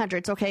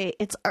 1800s. Okay,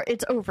 it's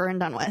over and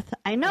done with.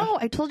 I know.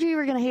 I told you you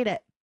were going to hate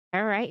it.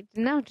 All right.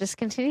 No, just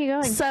continue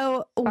going.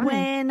 So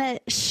when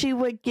she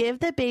would give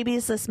the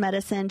babies this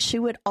medicine, she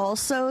would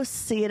also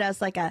see it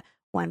as like a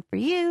 1 for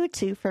you,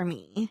 2 for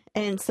me.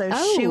 And so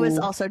she was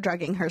also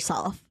drugging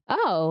herself.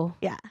 Oh.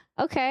 Yeah.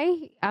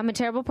 Okay. I'm a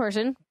terrible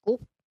person. Cool.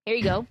 Here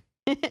you go.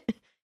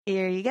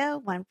 Here you go.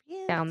 1 for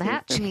you. Down the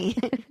hatch. For me.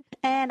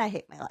 And I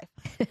hate my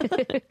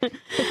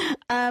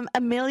life.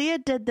 Amelia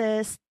did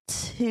this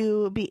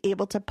to be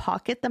able to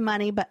pocket the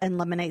money but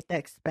eliminate the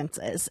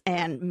expenses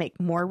and make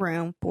more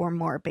room for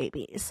more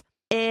babies.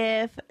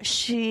 If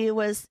she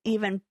was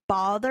even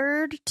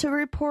bothered to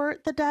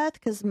report the death,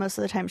 because most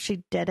of the time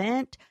she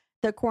didn't,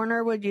 the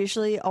coroner would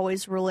usually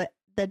always rule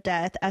the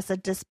death as a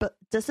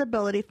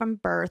disability from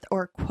birth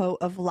or quote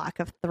of lack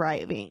of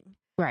thriving.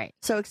 Right.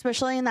 So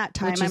especially in that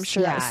time, I'm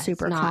sure that was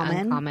super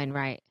common. Uncommon,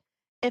 right.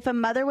 If a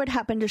mother would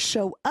happen to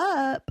show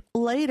up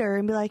later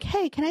and be like,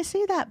 hey, can I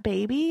see that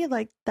baby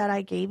like that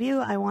I gave you?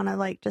 I want to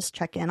like just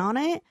check in on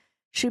it.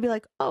 She'd be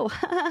like, oh,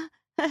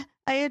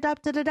 I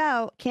adopted it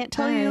out. Can't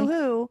tell you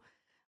who.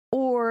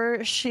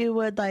 Or she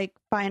would like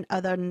find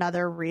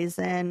another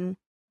reason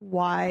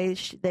why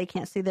they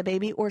can't see the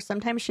baby. Or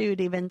sometimes she would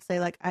even say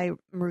like, I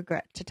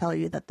regret to tell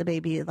you that the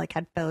baby like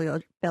had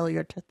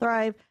failure to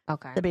thrive.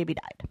 Okay. The baby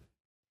died.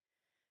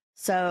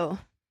 So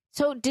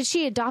did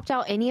she adopt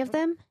out any of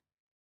them?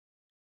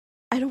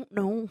 I don't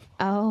know.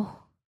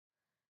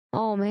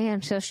 Oh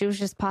man. So she was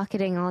just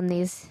pocketing on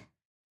these.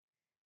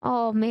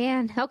 Oh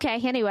man. Okay.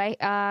 Anyway,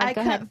 I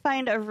couldn't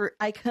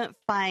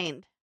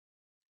find.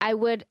 I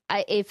would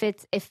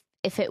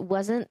if it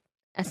wasn't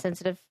a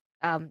sensitive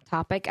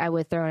topic, I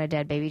would throw in a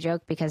dead baby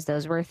joke because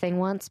those were a thing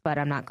once, but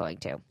I'm not going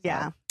to.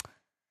 Yeah.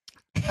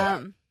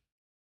 So.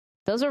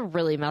 Those are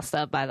really messed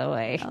up, by the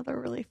way. Oh, they're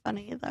really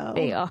funny, though.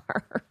 They are.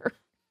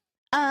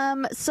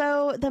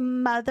 So the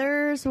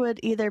mothers would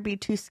either be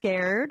too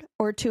scared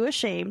or too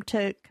ashamed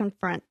to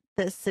confront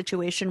this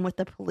situation with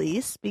the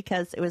police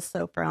because it was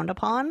so frowned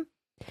upon.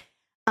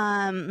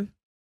 To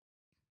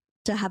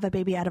have a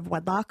baby out of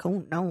wedlock.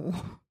 Oh, no.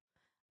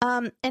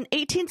 In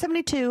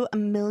 1872,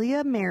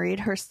 Amelia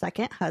married her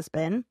second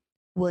husband,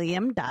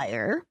 William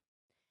Dyer.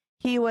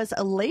 He was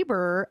a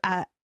laborer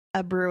at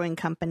a brewing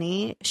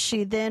company.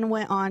 She then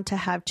went on to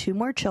have 2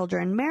 more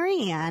children,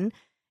 Mary Ann,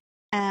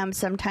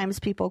 sometimes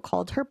people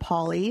called her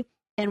Polly,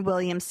 and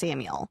William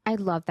Samuel. I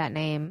love that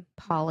name,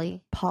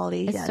 Polly.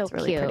 Polly, it's so it's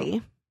really cute.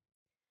 pretty.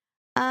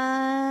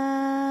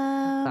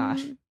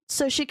 Gosh.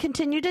 So she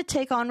continued to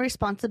take on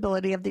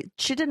responsibility of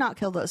she did not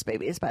kill those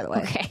babies, by the way.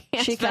 Okay.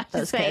 She kept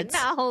those kids.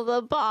 No,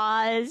 the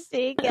boss.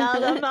 She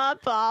killed them,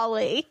 not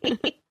Polly.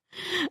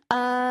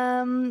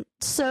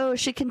 So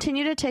she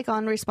continued to take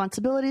on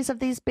responsibilities of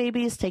these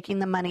babies, taking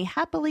the money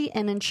happily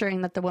and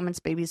ensuring that the woman's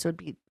babies would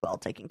be well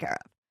taken care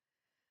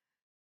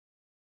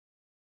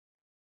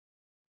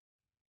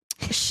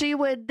of. She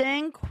would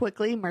then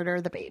quickly murder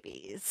the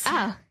babies.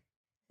 Ah.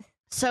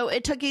 So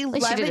it took 11... At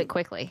least she did it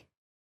quickly.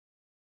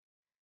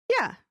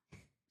 Yeah.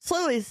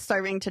 Slowly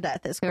starving to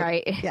death is quick.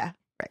 Right. Yeah.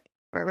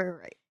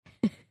 Right.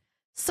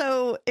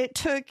 So it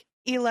took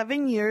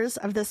 11 years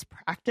of this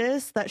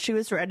practice that she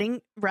was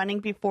running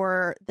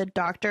before the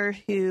doctor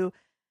who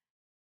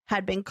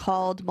had been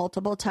called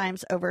multiple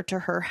times over to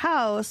her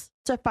house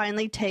to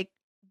finally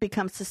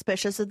become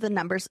suspicious of the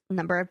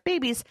number of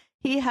babies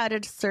he had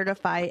to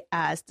certify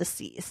as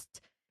deceased.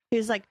 He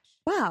was like,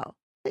 wow,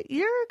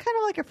 you're kind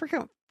of like a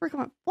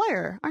frequent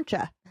flyer, aren't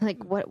you?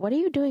 Like, what are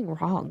you doing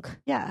wrong?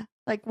 Yeah.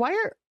 Like, why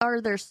are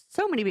there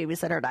so many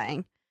babies that are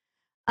dying?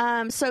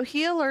 So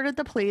he alerted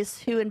the police,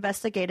 who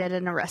investigated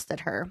and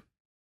arrested her.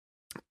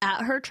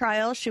 At her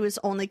trial, she was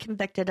only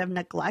convicted of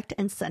neglect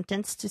and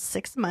sentenced to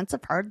 6 months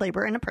of hard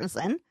labor in a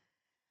prison.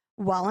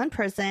 While in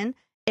prison,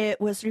 it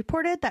was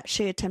reported that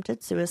she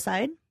attempted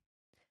suicide.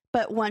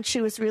 But once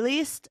she was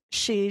released,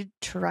 she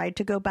tried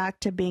to go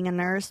back to being a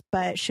nurse,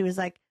 but she was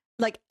like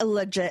a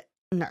legit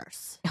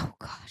nurse. Oh,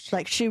 gosh.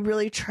 Like, she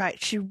really tried.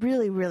 She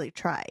really, really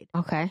tried.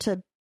 Okay.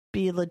 To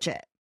be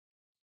legit.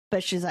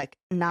 But she's like,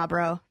 nah,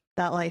 bro,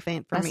 that life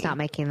ain't for me. That's not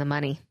making the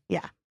money.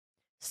 Yeah.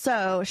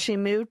 So she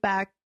moved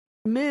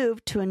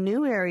to a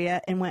new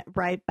area and went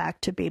right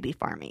back to baby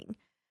farming.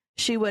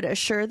 She would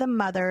assure the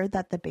mother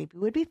that the baby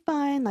would be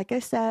fine, like I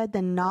said.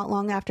 Then not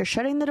long after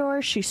shutting the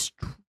door, she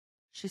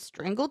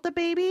strangled the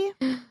baby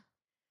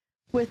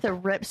with a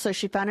rib. So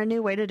she found a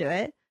new way to do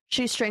it.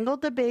 She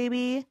strangled the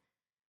baby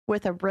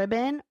with a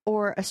ribbon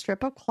or a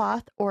strip of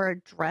cloth or a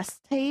dress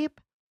tape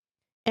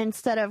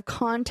instead of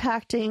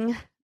contacting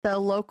the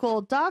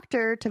local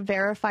doctor to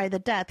verify the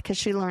death, because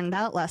she learned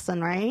that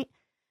lesson, right?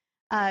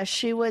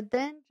 She would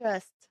then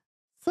just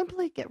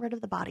simply get rid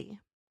of the body.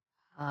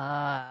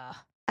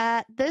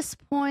 At this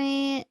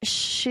point,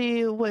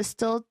 she was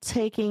still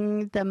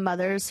taking the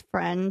mother's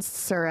friend's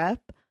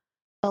syrup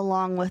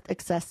along with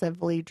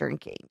excessively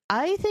drinking.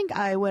 I think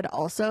I would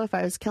also, if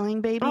I was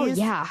killing babies. Oh,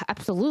 yeah,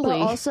 absolutely.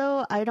 But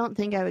also, I don't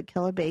think I would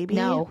kill a baby.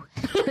 No.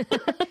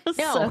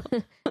 No.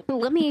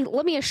 Let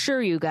me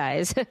assure you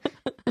guys.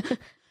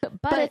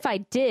 But if I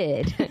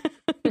did,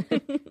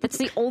 that's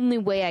the only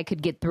way I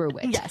could get through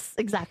it. Yes,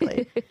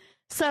 exactly.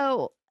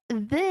 So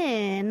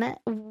then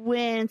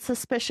when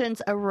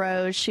suspicions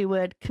arose, she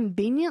would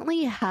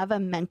conveniently have a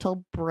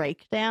mental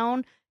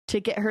breakdown to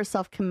get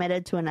herself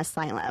committed to an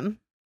asylum.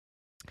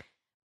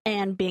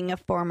 And being a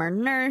former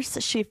nurse,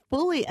 she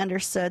fully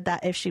understood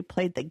that if she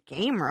played the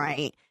game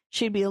right,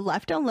 she'd be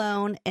left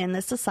alone in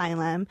this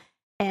asylum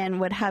and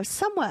would have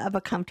somewhat of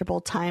a comfortable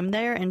time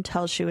there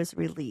until she was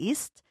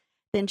released.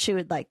 Then she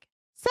would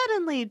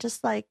suddenly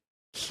just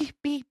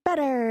be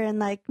better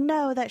and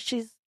know that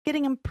she's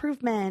getting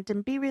improvement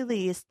and be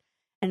released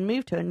and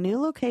move to a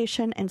new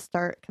location and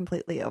start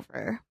completely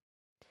over.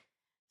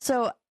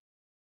 So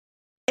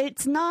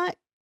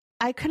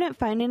I couldn't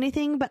find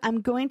anything, but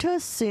I'm going to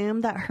assume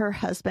that her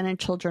husband and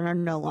children are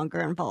no longer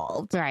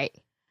involved. Right.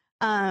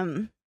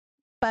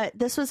 But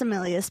this was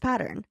Amelia's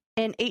pattern.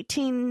 In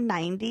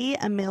 1890,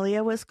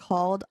 Amelia was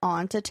called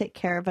on to take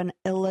care of an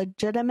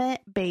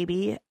illegitimate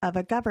baby of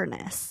a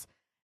governess.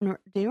 Do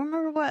you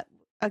remember what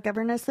a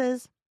governess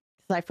is?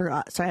 Because I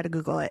forgot, so I had to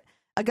Google it.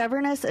 A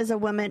governess is a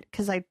woman,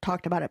 because I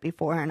talked about it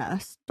before in a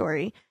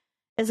story,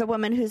 is a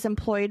woman who's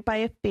employed by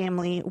a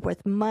family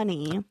with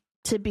money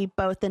to be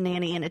both a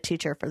nanny and a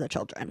teacher for the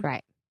children.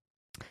 Right.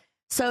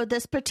 So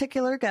this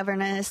particular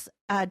governess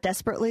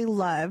desperately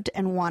loved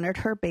and wanted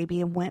her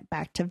baby and went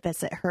back to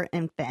visit her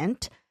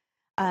infant.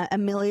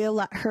 Amelia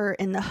let her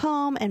in the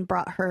home and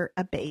brought her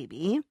a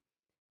baby.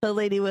 The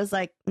lady was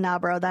like, nah,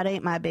 bro, that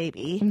ain't my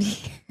baby.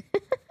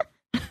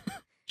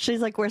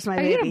 She's like, where's my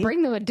baby? Are you going to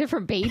bring them a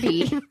different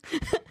baby?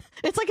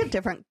 It's like a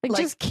different,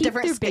 just keep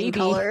different their skin baby.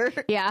 color.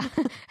 Yeah.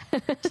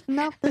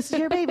 No, this is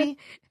your baby.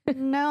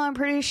 No, I'm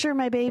pretty sure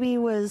my baby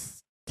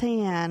was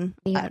tan.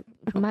 Yeah,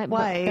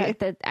 why?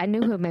 I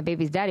knew who my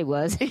baby's daddy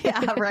was.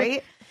 Yeah,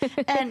 right.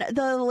 And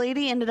the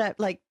lady ended up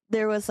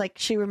there was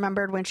she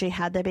remembered when she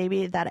had the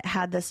baby that it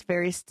had this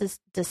very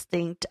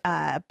distinct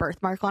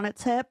birthmark on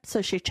its hip.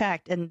 So she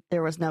checked and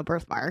there was no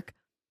birthmark.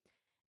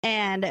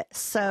 And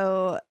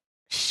so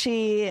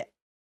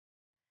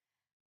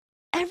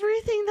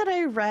everything that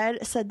I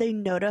read said they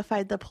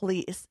notified the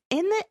police.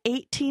 In the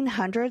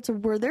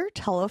 1800s, were there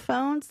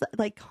telephones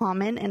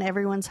common in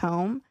everyone's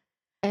home?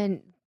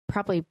 And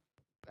probably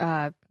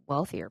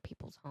wealthier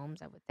people's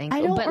homes, I would think.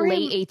 But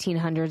late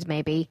 1800s,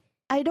 maybe.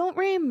 I don't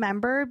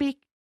remember.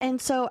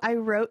 And so I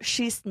wrote,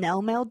 she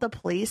snail mailed the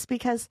police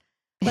because,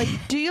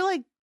 do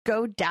you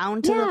go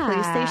down to the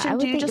police station?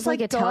 Do you just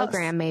a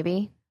telegram,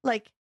 maybe?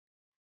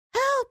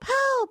 Help,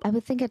 help. I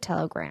would think a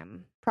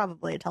telegram.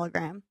 Probably a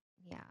telegram.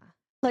 Yeah.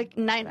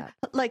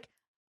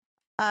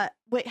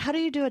 Wait, how do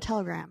you do a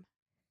telegram?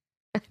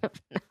 I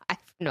have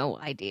no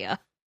idea.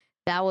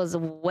 That was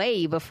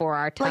way before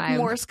our time. Like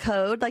Morse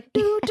code, beep,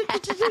 beep,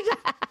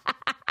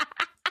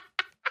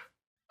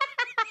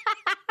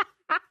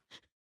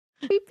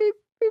 beep,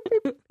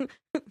 beep,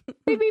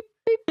 beep, beep,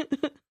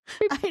 beep.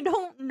 I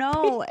don't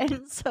know.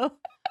 And so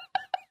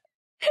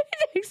it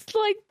takes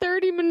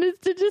 30 minutes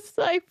to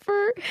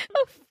decipher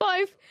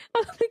a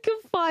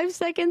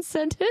 5-second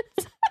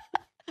sentence.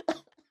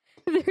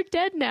 They're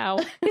dead now.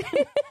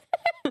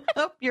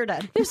 Oh, you're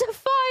dead. There's a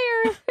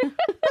fire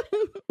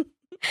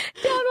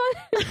down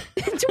on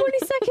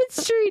 22nd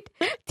Street.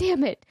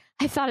 Damn it.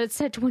 I thought it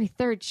said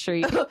 23rd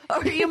Street.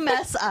 Or you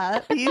mess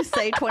up. You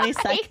say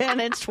 22nd,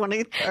 it's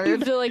 23rd. You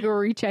have to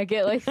recheck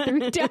it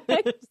 3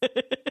 times.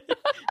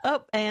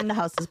 Oh, and the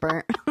house is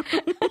burnt.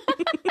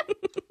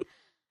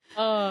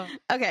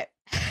 Okay.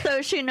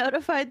 So she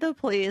notified the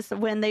police.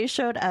 When they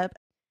showed up,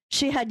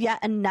 she had yet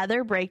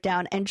another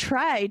breakdown and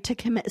tried to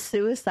commit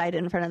suicide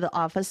in front of the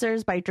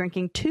officers by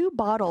drinking 2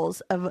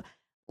 bottles of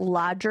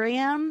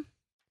Ladrium,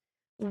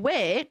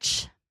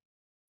 which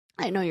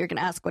I know you're going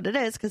to ask what it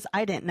is because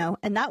I didn't know.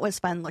 And that was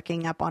fun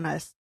looking up on a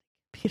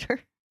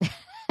computer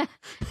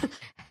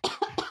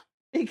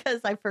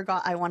because I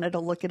forgot I wanted to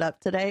look it up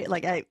today.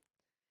 I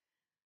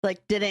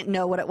didn't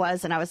know what it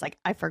was. And I was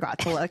I forgot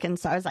to look. And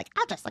so I was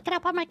I'll just look it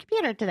up on my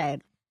computer today.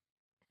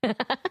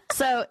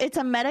 So it's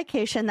a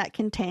medication that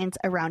contains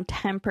around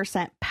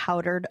 10%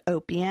 powdered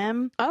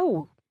opium.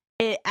 Oh.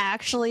 It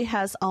actually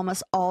has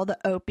almost all the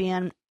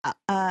opium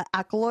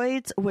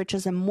alkaloids, which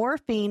is a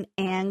morphine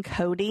and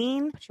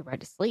codeine. Put you right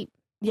to sleep.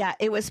 Yeah,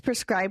 it was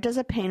prescribed as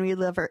a pain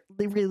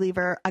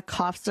reliever, a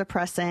cough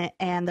suppressant,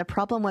 and the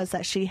problem was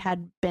that she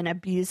had been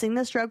abusing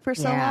this drug for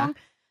so long.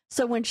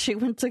 So when she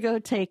went to go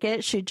take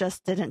it, she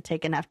just didn't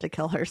take enough to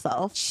kill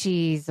herself.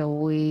 Jeez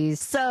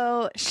Louise.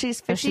 So she's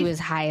 50. She was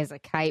high as a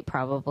kite,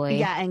 probably.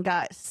 Yeah, and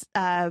got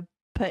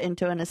put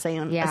into an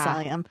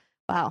asylum.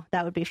 Wow,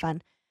 that would be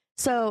fun.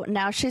 So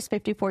now she's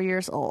 54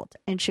 years old,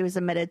 and she was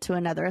admitted to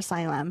another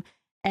asylum.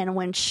 And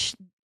when she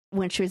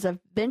was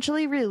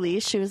eventually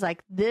released, she was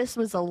like, this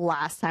was the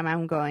last time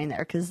I'm going there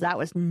because that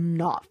was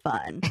not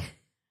fun.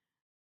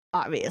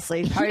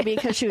 Obviously, probably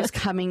because she was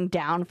coming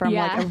down from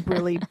a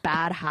really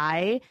bad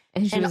high,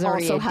 and she was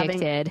also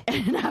addicted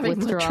having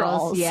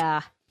withdrawals.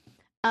 Yeah,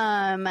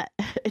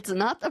 it's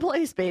not the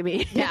place,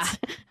 baby. Yeah,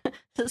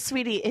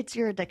 sweetie, it's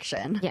your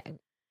addiction. Yeah.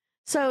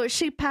 So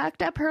she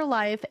packed up her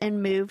life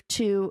and moved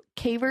to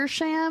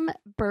Caversham,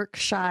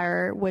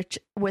 Berkshire,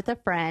 with a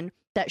friend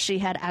that she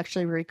had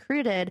actually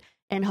recruited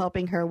and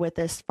helping her with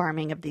this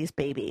farming of these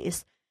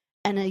babies.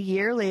 And a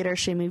year later,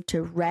 she moved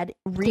to Reading.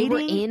 They were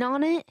in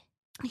on it?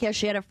 Yeah,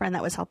 she had a friend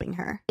that was helping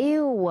her.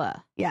 Ew.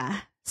 Yeah.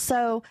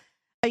 So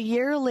a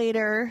year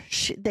later,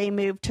 they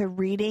moved to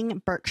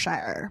Reading,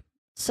 Berkshire.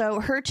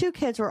 So her 2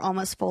 kids were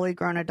almost fully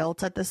grown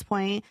adults at this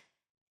point.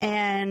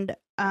 And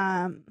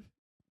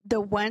the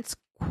once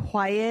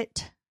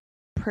quiet,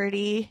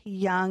 pretty,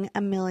 young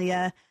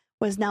Amelia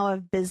was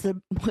now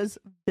was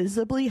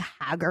visibly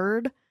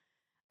haggard.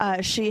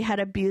 She had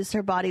abused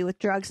her body with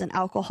drugs and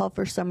alcohol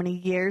for so many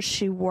years.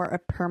 She wore a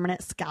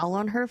permanent scowl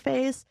on her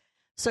face.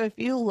 So if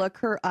you look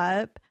her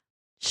up,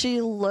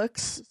 she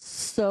looks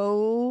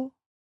so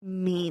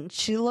mean.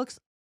 She looks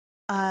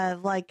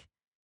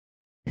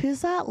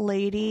who's that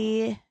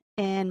lady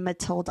in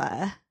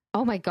Matilda?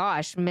 Oh my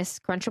gosh, Miss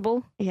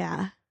Crunchable?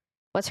 Yeah.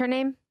 What's her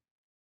name?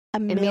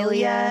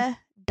 Amelia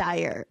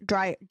Dyer.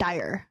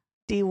 Dyer.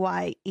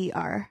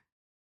 Dyer.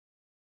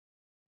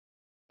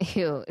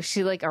 Ew,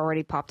 she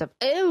already popped up.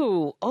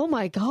 Ew, oh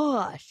my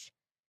gosh.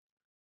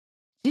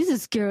 She's a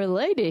scary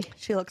lady.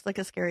 She looks like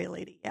a scary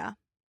lady, yeah.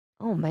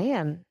 Oh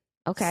man.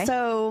 Okay.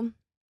 So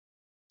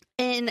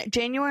in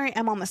January,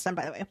 I'm almost done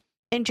by the way.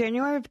 In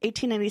January of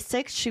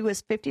 1896, she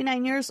was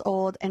 59 years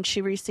old and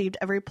she received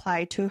a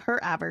reply to her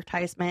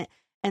advertisement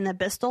in the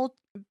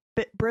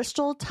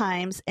Bristol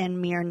Times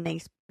and Mere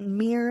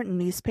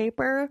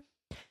newspaper.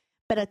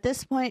 But at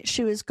this point,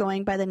 she was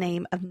going by the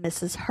name of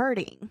Mrs.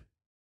 Harding.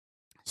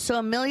 So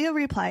Amelia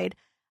replied,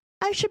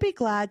 I should be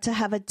glad to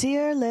have a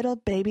dear little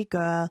baby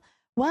girl,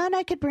 one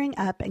I could bring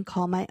up and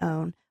call my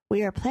own.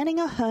 We are planning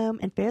a home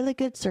in fairly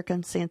good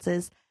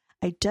circumstances.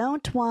 I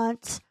don't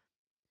want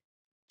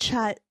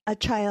a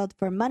child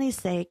for money's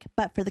sake,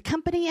 but for the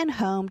company and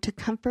home to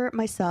comfort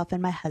myself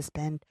and my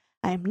husband.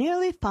 I am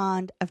nearly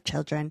fond of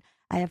children.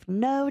 I have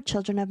no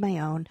children of my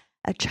own.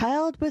 A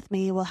child with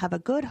me will have a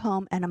good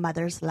home and a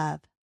mother's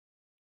love.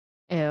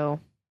 Ew.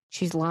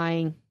 She's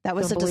lying. That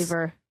was Don't believe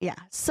her. Yeah.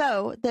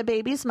 So the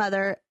baby's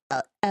mother,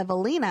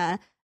 Evelina,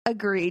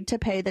 agreed to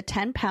pay the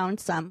 £10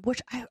 sum,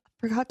 which I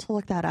forgot to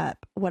look that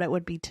up, what it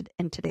would be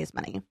in today's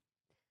money.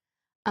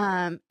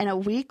 And a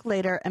week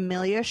later,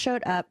 Amelia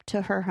showed up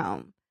to her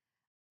home.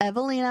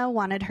 Evelina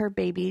wanted her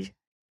baby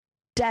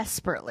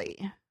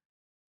desperately,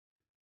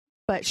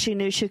 but she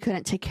knew she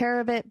couldn't take care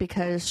of it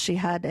because she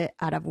had it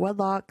out of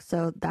wedlock.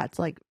 So that's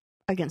like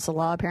against the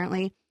law,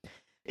 apparently.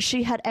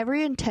 She had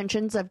every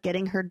intentions of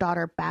getting her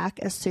daughter back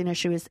as soon as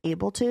she was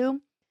able to.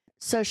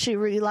 So she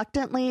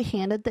reluctantly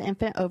handed the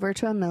infant over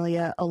to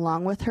Amelia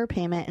along with her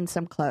payment and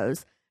some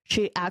clothes.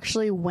 She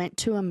actually went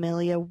to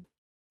Amelia.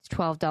 It's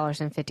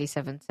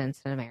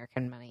 $12.57 in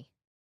American money.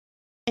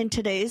 In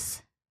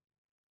today's?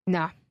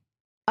 No.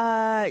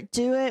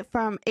 Do it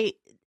from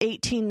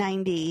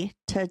 1890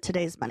 to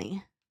today's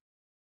money.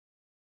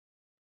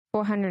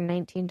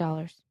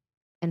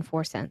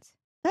 $419.04.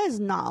 That is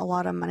not a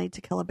lot of money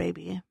to kill a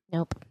baby.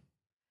 Nope.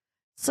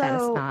 So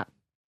that is not.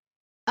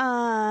 You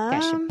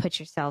guys should put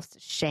yourselves to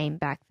shame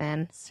back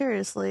then.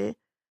 Seriously.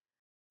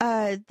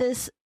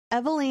 This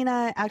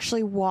Evelina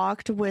actually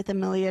walked with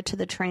Amelia to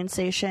the train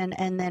station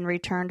and then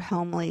returned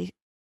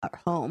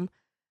home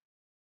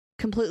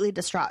completely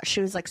distraught. She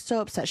was like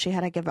so upset she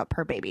had to give up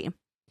her baby.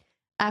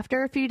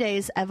 After a few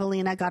days,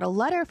 Evelina got a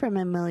letter from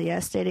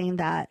Amelia stating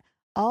that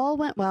all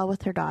went well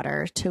with her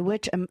daughter, to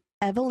which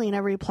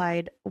Evelina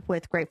replied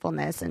with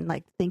gratefulness and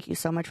like, thank you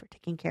so much for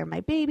taking care of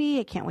my baby.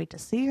 I can't wait to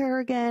see her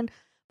again,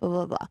 blah,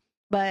 blah, blah.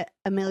 But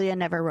Amelia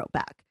never wrote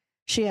back.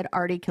 She had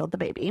already killed the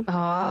baby.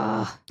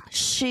 Oh.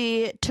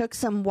 She took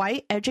some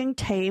white edging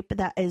tape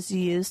that is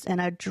used in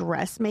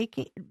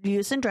dressmaking.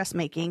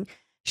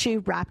 She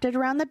wrapped it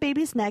around the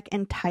baby's neck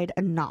and tied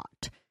a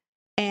knot.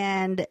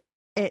 And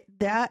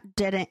that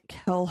didn't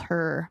kill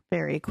her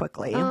very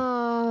quickly.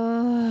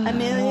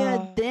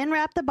 Amelia then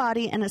wrapped the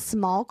body in a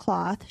small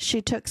cloth.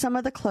 She took some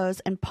of the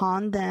clothes and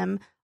pawned them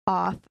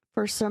off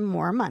for some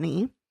more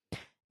money.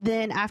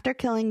 Then, after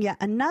killing yet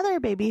another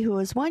baby who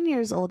was 1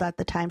 year old at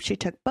the time, she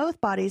took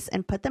both bodies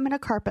and put them in a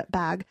carpet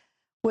bag,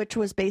 which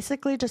was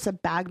basically just a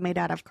bag made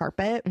out of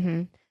carpet,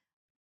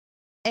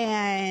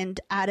 and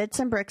added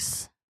some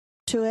bricks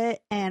to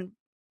it and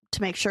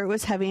to make sure it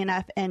was heavy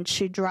enough, and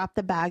she dropped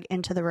the bag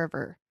into the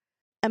river.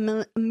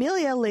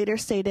 Amelia later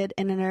stated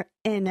in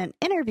an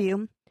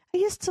interview, I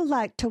used to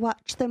like to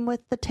watch them with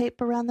the tape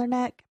around their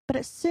neck, but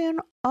it's soon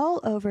all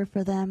over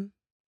for them.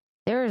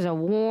 There is a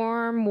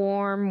warm,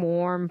 warm,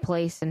 warm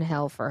place in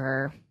hell for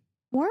her.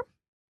 Warm?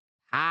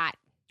 Hot.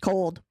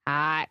 Cold.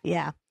 Hot.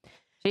 Yeah.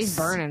 She's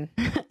burning.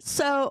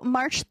 So,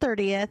 March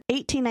 30th,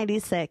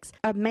 1896,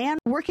 a man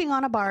working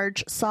on a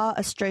barge saw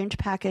a strange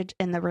package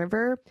in the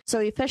river.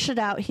 So he fished it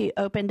out, he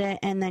opened it,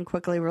 and then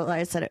quickly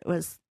realized that it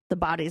was the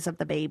bodies of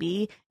the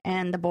baby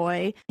and the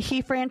boy.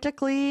 He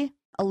frantically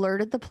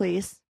alerted the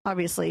police,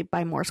 obviously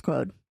by Morse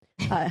code.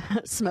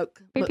 Smoke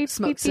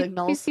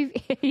signals.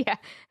 Yeah.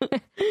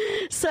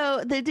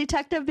 So the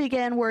detective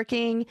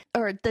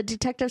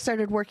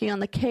started working on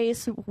the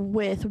case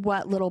with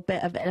what little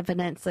bit of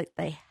evidence that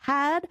they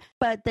had,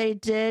 but they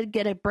did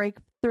get a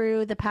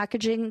breakthrough. The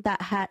packaging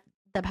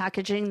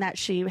that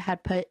she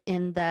had put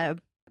in the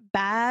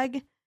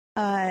bag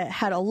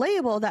had a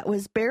label that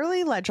was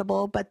barely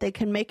legible, but they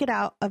could make it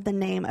out of the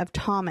name of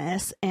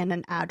Thomas and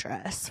an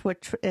address,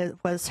 which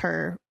was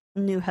her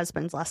new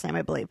husband's last name,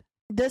 I believe.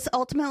 This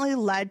ultimately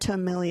led to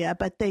Amelia,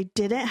 but they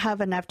didn't have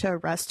enough to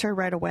arrest her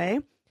right away.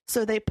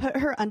 So they put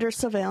her under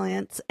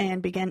surveillance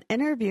and began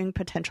interviewing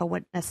potential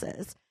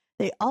witnesses.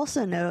 They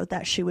also know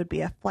that she would be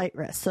a flight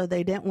risk, so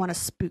they didn't want to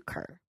spook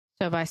her.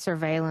 So by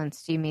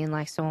surveillance, do you mean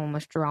like someone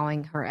was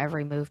drawing her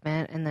every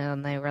movement and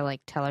then they were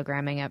like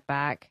telegramming it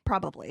back?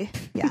 Probably,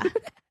 yeah.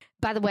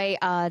 By the way,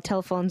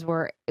 telephones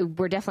were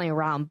definitely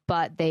around,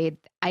 but they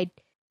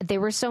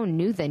were so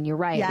new then. You're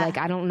right. Yeah. Like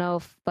I don't know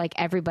if like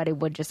everybody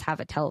would just have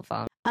a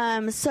telephone.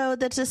 So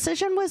the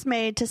decision was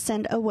made to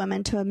send a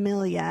woman to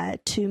Amelia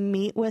to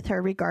meet with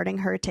her regarding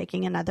her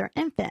taking another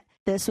infant.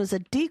 This was a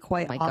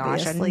decoy,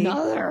 obviously. Gosh,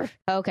 another.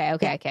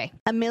 Okay.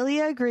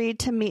 Amelia agreed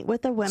to meet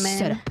with a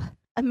woman.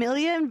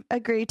 Amelia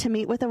agreed to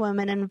meet with a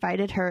woman and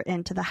invited her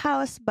into the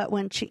house, but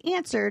when she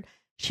answered,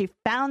 she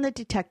found the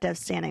detective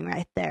standing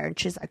right there, and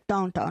she's like,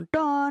 "Don, don,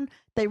 don."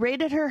 They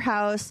raided her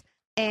house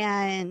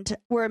and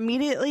were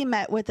immediately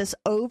met with this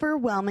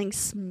overwhelming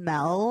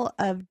smell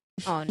of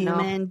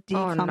human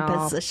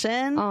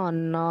decomposition. Oh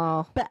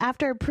no. But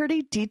after a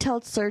pretty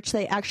detailed search,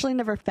 they actually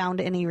never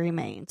found any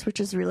remains, which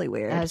is really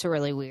weird. That's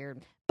really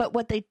weird. But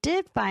what they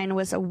did find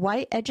was a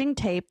white edging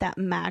tape that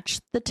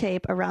matched the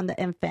tape around the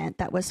infant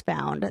that was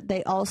found.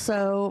 They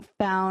also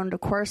found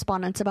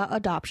correspondence about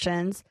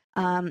adoptions,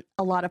 a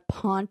lot of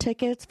pawn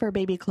tickets for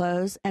baby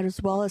clothes, as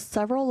well as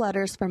several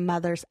letters from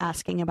mothers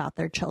asking about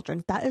their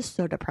children. That is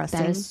so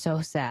depressing. That is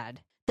so sad.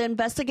 The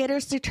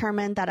investigators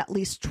determined that at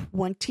least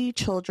 20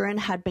 children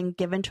had been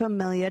given to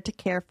Amelia to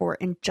care for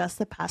in just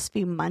the past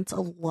few months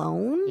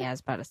alone. Yeah, I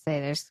was about to say,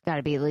 there's got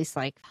to be at least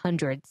like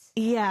hundreds.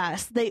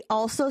 Yes. They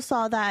also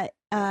saw that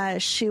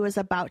she was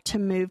about to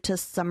move to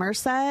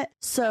Somerset.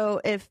 So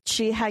if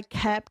she had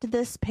kept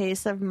this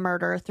pace of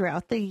murder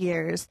throughout the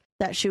years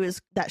that she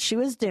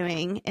was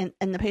doing, and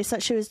the pace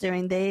that she was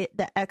doing, the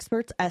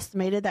experts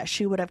estimated that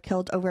she would have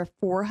killed over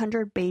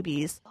 400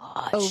 babies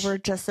over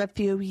just a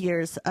few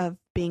years of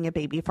being a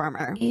baby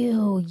farmer.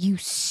 Ew, you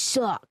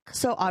suck.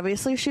 So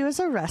obviously she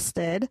was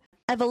arrested.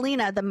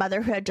 Evelina, the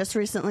mother who had just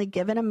recently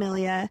given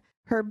Amelia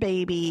her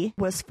baby,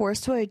 was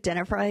forced to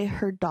identify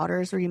her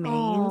daughter's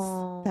remains.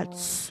 Aww.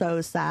 That's so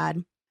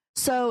sad.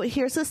 So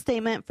here's a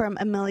statement from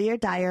Amelia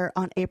Dyer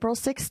on April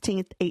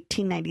 16th,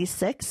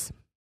 1896.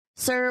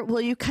 Sir,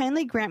 will you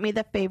kindly grant me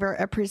the favor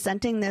of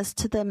presenting this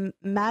to the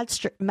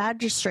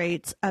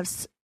magistrates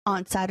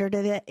on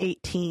Saturday the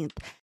 18th,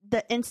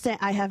 the instant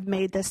I have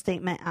made this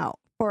statement out,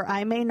 for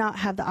I may not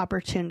have the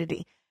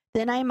opportunity.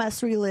 Then I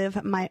must relieve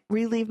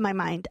my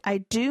mind. I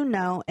do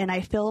know, and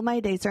I feel my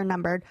days are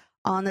numbered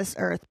on this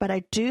earth, but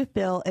I do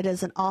feel it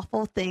is an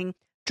awful thing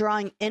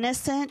drawing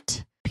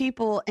innocent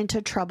people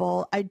into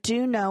trouble. I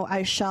do know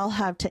I shall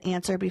have to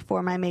answer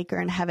before my Maker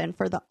in heaven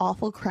for the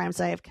awful crimes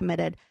I have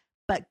committed.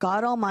 But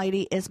God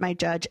Almighty is my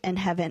judge in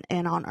heaven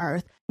and on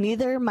earth.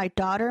 Neither my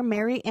daughter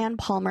Mary Ann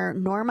Palmer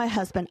nor my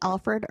husband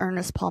Alfred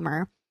Ernest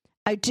Palmer,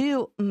 I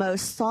do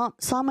most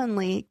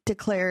solemnly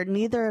declare,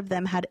 neither of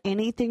them had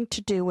anything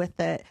to do with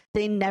it.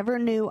 They never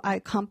knew I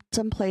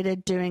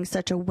contemplated doing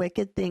such a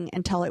wicked thing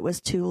until it was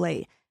too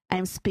late. I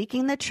am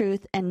speaking the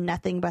truth and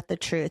nothing but the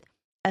truth,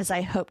 as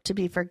I hope to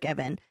be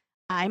forgiven.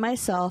 I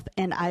myself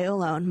and I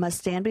alone must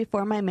stand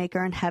before my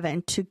Maker in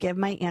heaven to give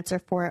my answer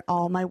for it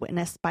all, my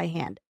witness by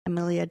hand.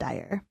 Amelia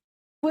Dyer.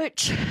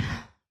 Which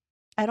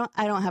I don't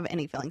have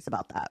any feelings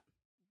about that.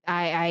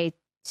 I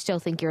still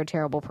think you're a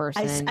terrible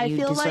person. I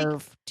feel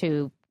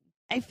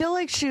I feel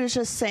like she was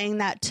just saying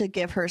that to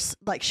give her,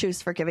 like, she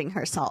was forgiving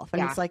herself.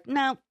 And it's like,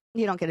 no,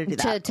 you don't get to do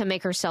that. To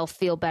make herself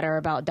feel better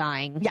about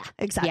dying. Yeah,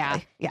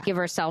 exactly. Yeah. Give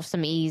herself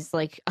some ease.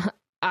 Like,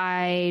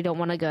 I don't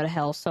want to go to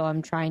hell, so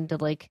I'm trying to,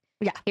 like,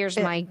 here's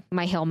my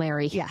Hail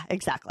Mary. Yeah,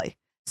 exactly.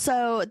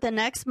 So the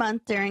next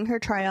month during her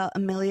trial,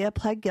 Amelia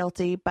pled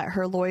guilty, but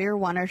her lawyer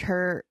wanted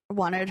her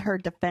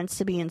defense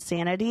to be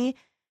insanity,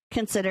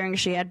 considering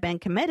she had been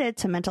committed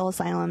to mental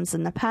asylums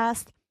in the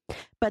past.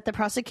 But the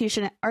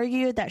prosecution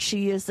argued that she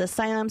used the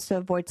asylums to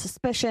avoid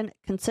suspicion,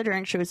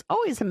 considering she was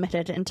always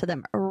admitted into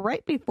them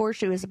right before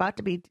she was about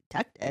to be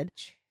detected.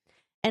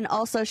 And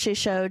also she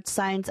showed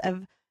signs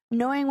of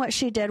knowing what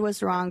she did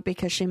was wrong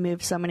because she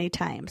moved so many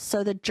times.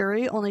 So the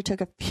jury only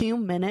took a few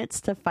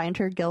minutes to find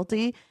her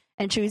guilty,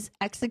 and she was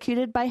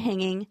executed by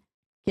hanging,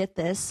 get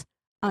this,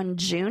 on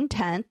June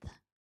 10th,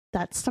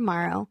 that's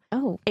tomorrow,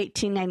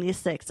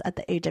 1896, at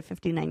the age of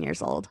 59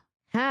 years old.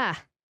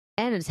 Ha!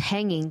 And it's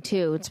hanging,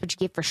 too. It's what you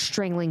get for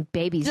strangling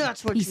babies.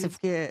 That's what piece you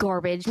of get.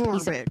 Garbage,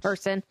 piece of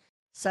person.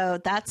 So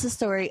that's the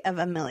story of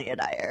Amelia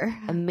Dyer.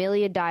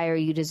 Amelia Dyer,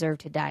 you deserve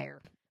to die.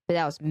 But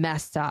that was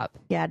messed up.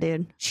 Yeah,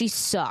 dude. She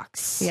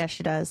sucks. Yeah,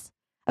 she does.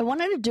 I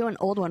wanted to do an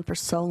old one for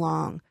so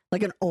long.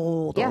 Like an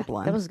old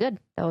one. That was good.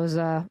 That was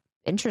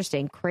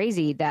interesting.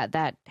 Crazy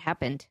that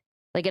happened.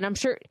 Like, and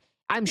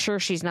I'm sure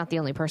she's not the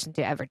only person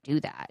to ever do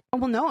that. Oh,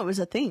 well, no, it was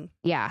a thing.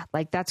 Yeah,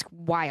 like, that's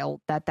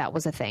wild that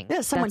was a thing.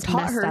 Yeah, someone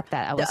taught her.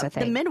 That was a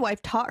thing. The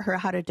midwife taught her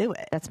how to do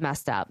it. That's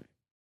messed up.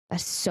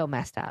 That's so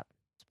messed up.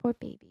 Those poor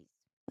babies.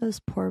 Those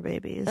poor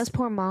babies. Those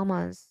poor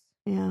mamas.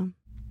 Yeah.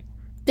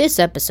 This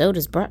episode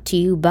is brought to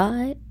you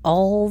by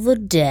all the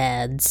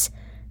dads.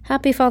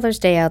 Happy Father's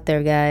Day out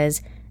there,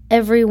 guys.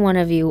 Every one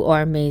of you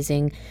are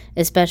amazing,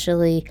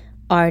 especially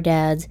our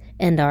dads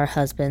and our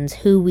husbands,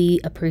 who we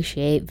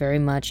appreciate very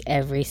much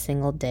every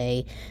single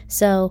day.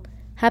 So,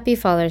 happy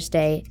Father's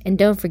Day, and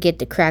don't forget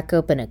to crack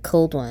open a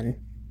cold one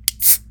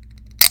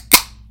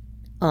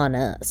on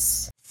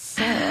us.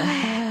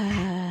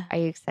 Are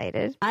you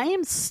excited? I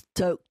am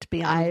stoked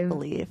beyond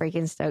belief.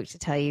 Freaking stoked to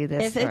tell you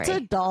this If story. it's a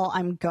doll,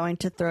 I'm going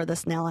to throw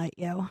this nail at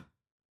you.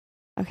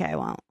 Okay, I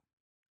won't.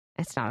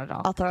 It's not a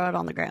doll. I'll throw it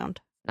on the ground.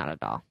 Not a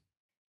doll.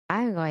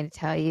 I'm going to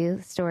tell you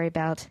the story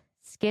about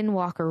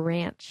Skinwalker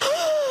Ranch.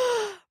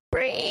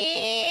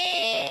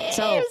 Bree!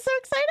 So, I'm so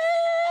excited!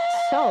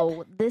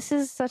 So, this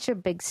is such a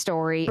big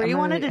story. Bree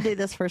wanted to do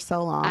this for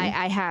so long.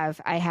 I have,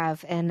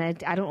 and I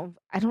don't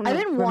I've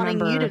been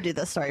wanting you to do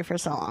this story for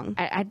so long.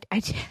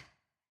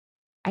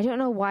 I don't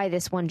know why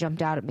this one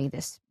jumped out at me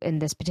in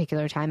this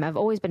particular time. I've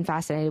always been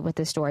fascinated with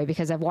this story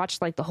because I've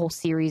watched like the whole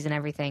series and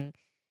everything.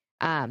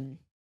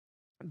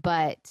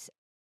 But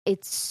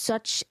it's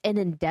such an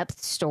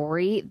in-depth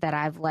story that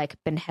I've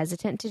like been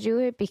hesitant to do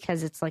it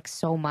because it's like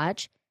so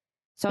much.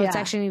 So it's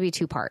actually going to be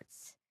 2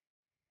 parts.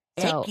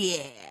 So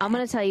yeah. I'm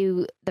going to tell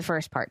you the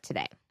first part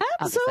today. I'm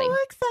obviously. so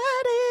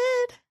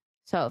excited.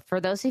 So for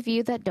those of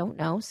you that don't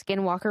know,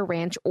 Skinwalker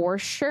Ranch, or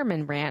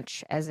Sherman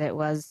Ranch, as it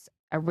was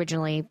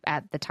originally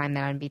at the time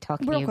that I'd be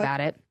talking to you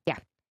about it. Yeah.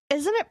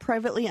 Isn't it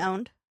privately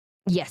owned?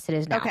 Yes, it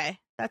is now. Okay.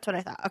 That's what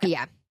I thought. Okay.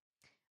 Yeah.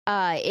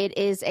 It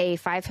is a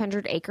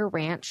 500-acre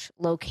ranch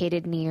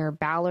located near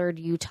Ballard,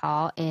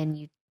 Utah,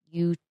 in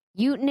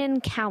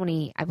Utenan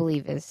County, I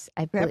believe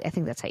I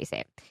think that's how you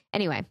say it.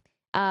 Anyway,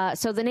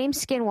 so the name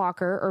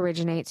Skinwalker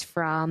originates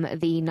from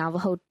the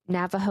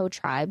Navajo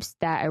tribes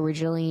that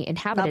originally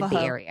inhabited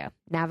the area.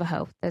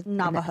 Navajo.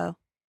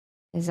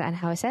 Is that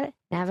how I said it?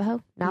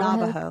 Navajo.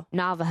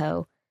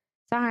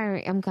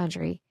 Sorry, I'm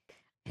country.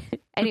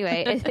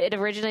 Anyway, it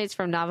originates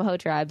from Navajo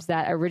tribes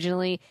that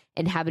originally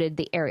inhabited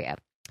the area.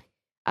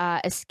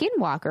 A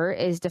skinwalker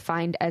is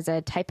defined as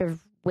a type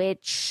of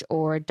witch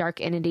or dark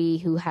entity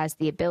who has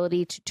the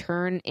ability to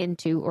turn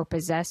into or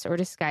possess or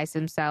disguise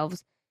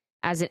themselves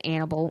as an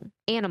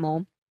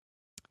animal,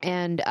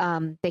 and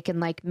they can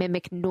like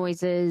mimic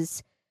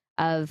noises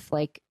of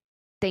like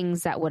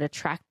things that would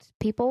attract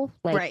people.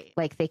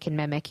 Like they can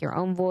mimic your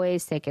own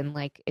voice. They can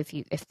like if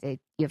you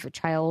have a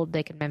child,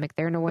 they can mimic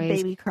their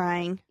noise. Baby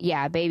crying.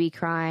 Yeah, baby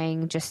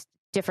crying. Just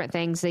different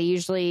things. They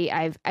usually,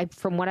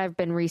 from what I've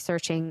been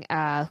researching,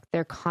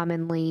 they're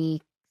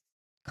commonly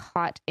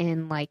caught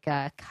in like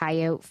a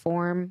coyote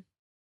form,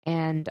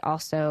 and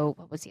also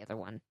what was the other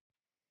one?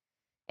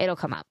 It'll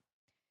come up.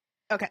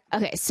 Okay.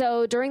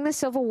 So during the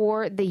Civil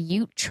War, the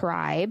Ute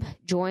tribe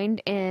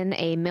joined in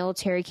a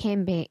military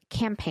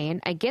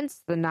campaign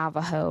against the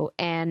Navajo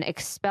and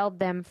expelled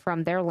them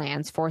from their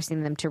lands,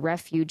 forcing them to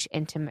refuge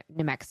into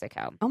New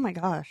Mexico. Oh my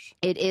gosh.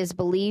 It is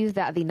believed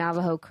that the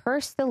Navajo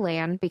cursed the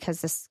land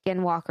because the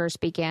skinwalkers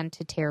began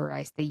to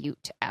terrorize the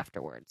Ute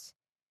afterwards.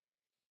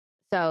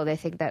 So they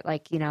think that,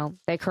 like, you know,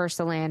 they cursed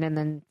the land, and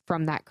then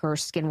from that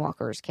curse,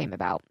 skinwalkers came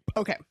about.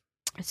 Okay.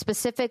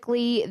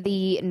 Specifically,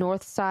 the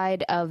north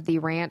side of the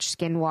ranch,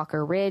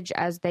 Skinwalker Ridge,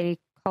 as they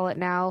call it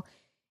now,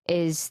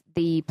 is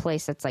the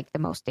place that's like the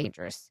most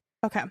dangerous.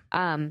 Okay.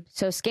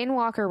 So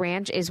Skinwalker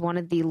Ranch is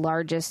the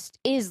largest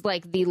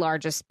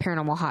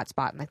paranormal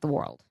hotspot in like the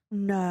world.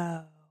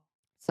 No.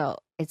 So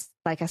it's,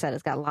 like I said,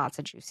 it's got lots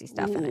of juicy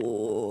stuff in it.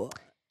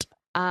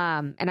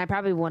 And I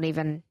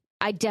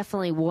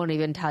definitely won't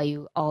even tell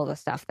you all the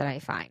stuff that I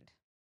find,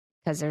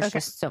 because there's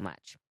just so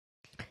much.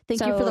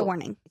 Thank you for the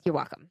warning. You're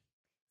welcome.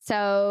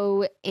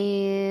 So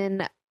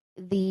in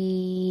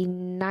the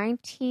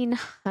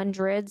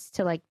 1900s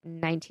to like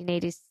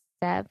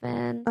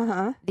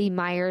 1987, the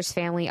Myers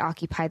family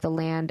occupied the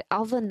land.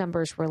 All the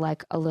numbers were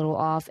like a little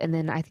off, and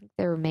then I think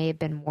there may have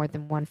been more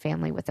than one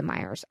family with the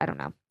Myers. I don't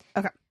know.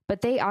 Okay.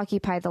 But they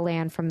occupied the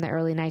land from the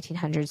early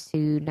 1900s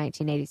to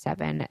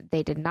 1987.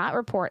 They did not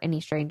report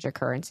any strange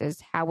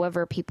occurrences.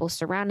 However, people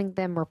surrounding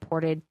them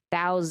reported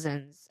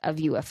thousands of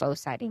UFO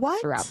sightings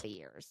throughout the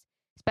years,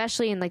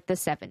 especially in like the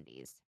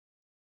 70s.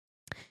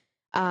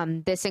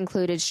 This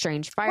included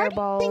strange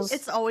fireballs.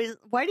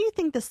 Why do you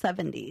think the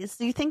 70s?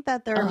 Do you think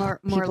that there are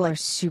more people like are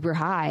super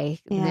high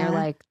and they're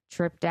like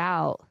tripped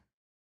out?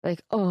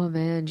 Like, oh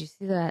man, did you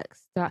see that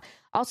stuff?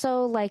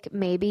 Also, like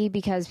maybe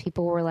because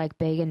people were like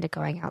big into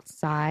going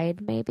outside,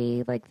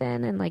 maybe like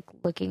then, and like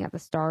looking at the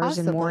stars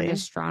and more in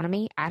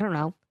astronomy. I don't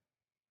know.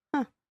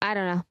 I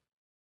don't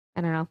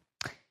know.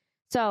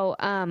 So,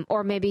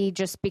 or maybe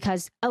just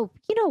because. Oh,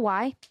 you know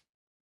why?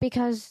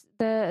 Because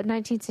the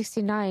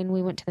 1969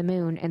 we went to the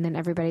moon, and then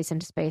everybody's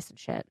into space and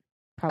shit.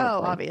 Probably.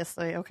 Oh,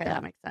 obviously. Okay,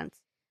 that makes sense.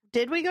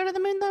 Did we go to the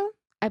moon though?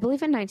 I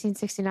believe in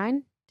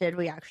 1969. Did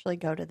we actually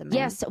go to the moon?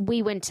 Yes,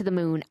 we went to the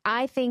moon.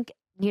 I think,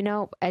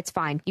 it's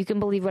fine. You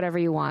can believe whatever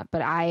you want,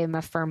 but I am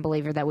a firm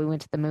believer that we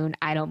went to the moon.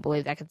 I don't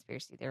believe that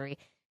conspiracy theory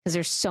because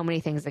there's so many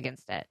things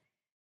against it.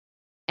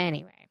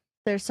 Anyway.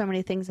 There's so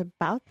many things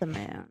about the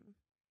moon.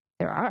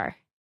 There are.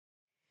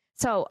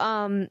 So,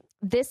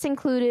 this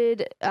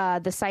included,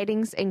 the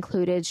sightings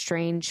included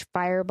strange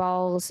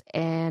fireballs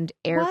and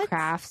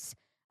aircrafts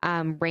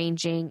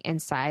ranging in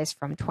size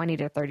from 20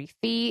 to 30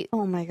 feet.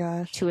 Oh my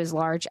gosh. To as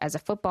large as a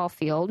football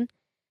field.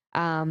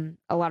 A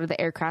lot of the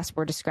aircrafts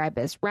were described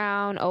as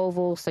round,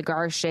 oval,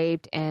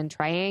 cigar-shaped, and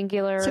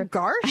triangular.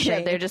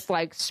 Cigar-shaped? They're just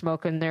like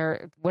smoking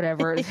their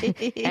whatever.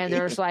 And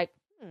they're just like,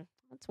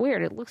 that's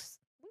weird. It looks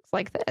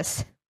like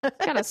this.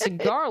 It's kind of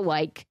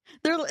cigar-like.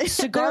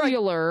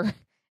 Cigarular.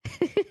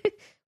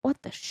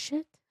 What the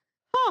shit?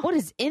 Huh. What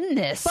is in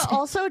this? But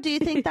also, do you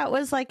think that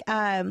was like,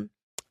 I'm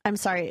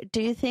sorry, do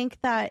you think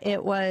that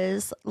it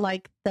was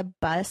like the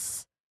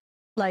bus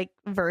like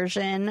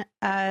version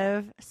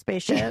of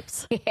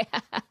spaceships? Yeah.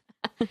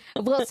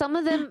 Well, some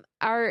of them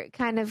are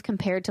kind of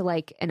compared to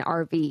like an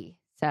RV.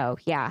 So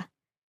yeah,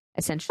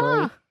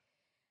 essentially.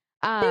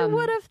 Who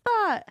would have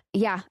thought?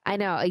 Yeah, I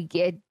know.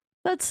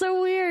 That's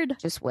so weird.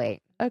 Just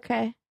wait.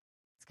 Okay.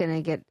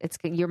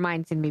 Your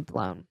mind's gonna be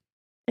blown.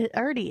 It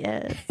already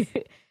is.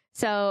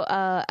 So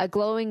a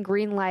glowing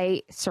green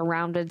light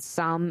surrounded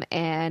some,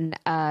 and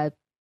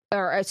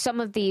some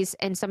of these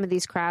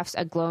crafts,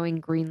 a glowing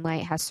green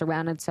light has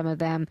surrounded some of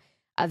them.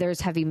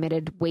 Others have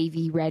emitted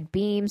wavy red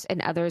beams,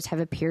 and others have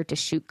appeared to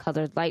shoot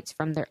colored lights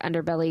from their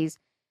underbellies.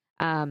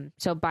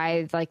 So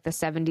by like the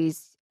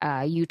 70s,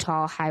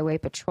 Utah Highway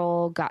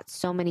Patrol got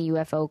so many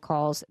UFO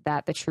calls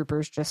that the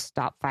troopers just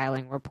stopped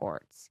filing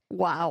reports.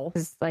 Wow.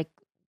 Because like,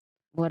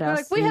 what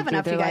else? Like, we have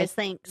enough, you guys.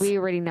 Thanks. We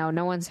already know.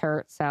 No one's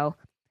hurt. So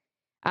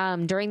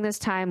during this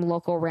time,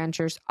 local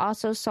ranchers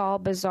also saw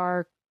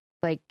bizarre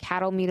like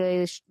cattle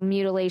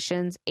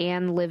mutilations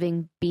and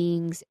living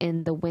beings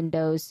in the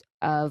windows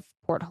of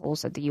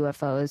portholes of the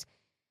UFOs.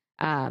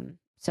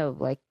 So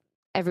like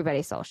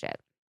everybody saw shit.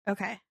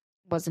 Okay.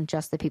 Wasn't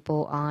just the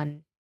people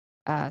on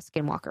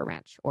Skinwalker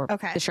Ranch or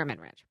the Sherman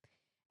Ranch.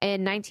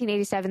 In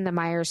 1987, the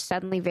Myers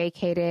suddenly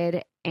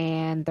vacated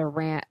and the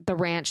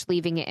ranch,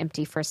 leaving it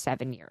empty for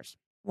 7 years.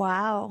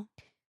 Wow.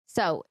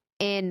 So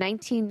in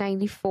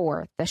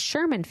 1994, the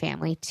Sherman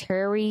family,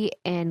 Terry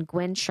and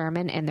Gwen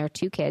Sherman and their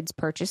 2 kids,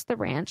 purchased the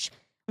ranch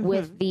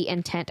with the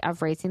intent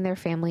of raising their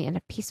family in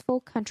a peaceful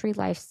country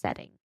life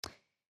setting.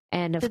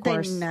 And of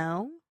course, they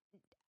know?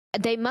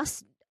 They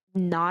must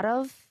not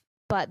have,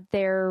 but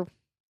there's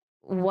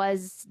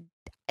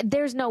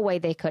no way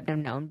they couldn't have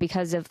known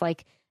because of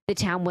like the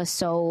town was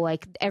so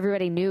like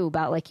everybody knew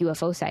about like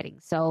UFO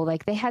sightings. So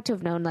like they had to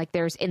have known like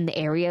there's in the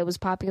area, it was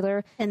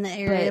popular in the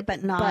area,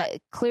 but not.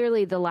 But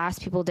clearly the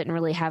last people didn't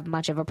really have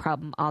much of a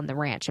problem on the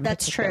ranch.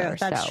 That's true.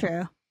 That's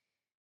true.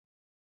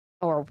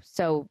 Or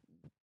so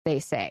they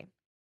say.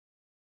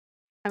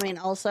 I mean,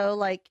 also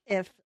like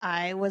if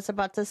I was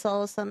about to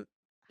sell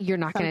you're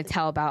not going to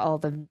tell about all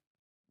the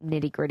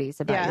nitty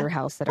gritties about your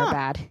house that are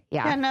bad.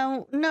 Yeah.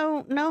 Yeah.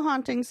 No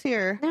hauntings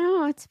here.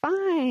 No, it's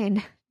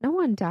fine. No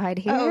one died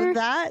here. Oh,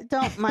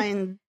 don't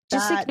mind that.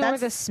 Just ignore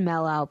the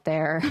smell out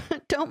there.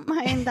 Don't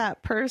mind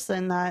that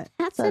person.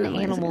 That's an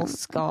animal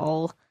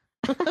skull.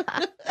 All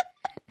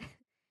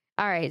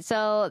right.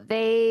 So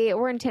they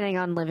were intending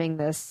on living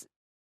this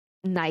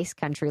nice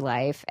country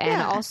life.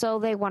 And also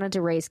they wanted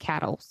to raise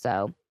cattle.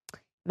 So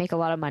make a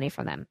lot of money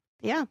from them.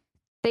 Yeah.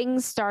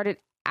 Things started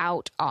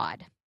out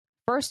odd.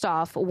 First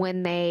off,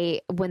 when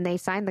they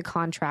signed the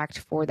contract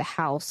for the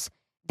house,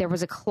 there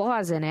was a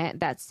clause in it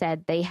that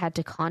said they had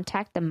to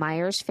contact the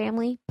Myers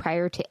family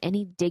prior to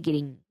any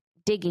digging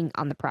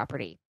on the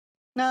property.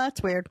 No,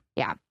 that's weird.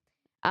 Yeah.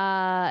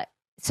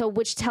 So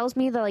which tells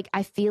me that like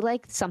I feel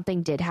like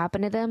something did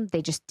happen to them.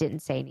 They just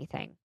didn't say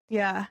anything.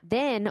 Yeah.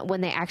 Then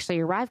when they actually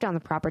arrived on the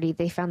property,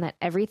 they found that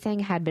everything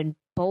had been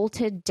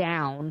bolted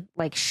down,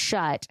 like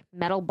shut.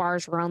 Metal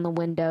bars around the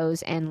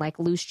windows and like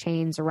loose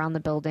chains around the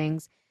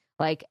buildings.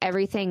 Like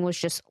everything was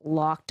just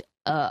locked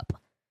up.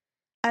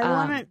 I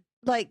want to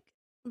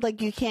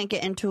like you can't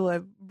get into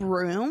a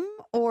room,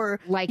 or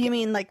like you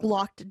mean like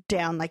locked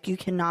down, like you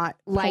cannot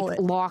like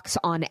locks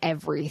on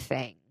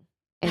everything,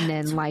 and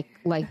then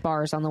like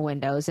bars on the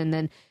windows, and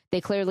then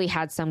they clearly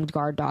had some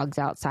guard dogs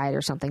outside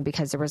or something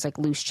because there was like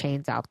loose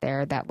chains out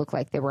there that looked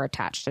like they were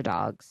attached to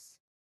dogs.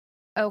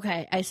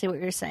 Okay, I see what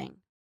you're saying,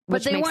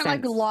 but they weren't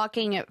like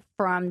locking it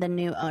from the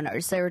new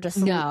owners. They were just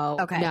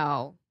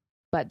no,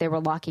 but they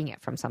were locking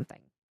it from something.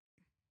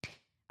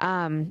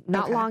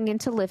 Not long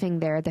into living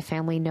there, the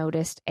family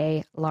noticed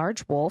a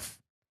large wolf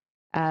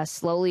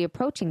slowly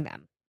approaching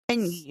them.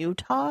 In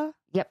Utah?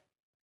 Yep.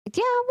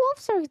 Yeah,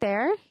 wolves are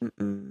there.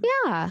 Mm-mm.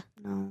 Yeah.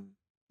 No.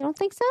 You don't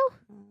think so?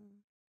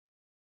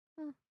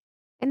 No.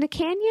 In the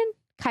canyon?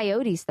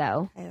 Coyotes,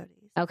 though.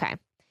 Coyotes.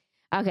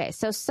 Okay,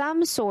 so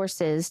some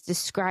sources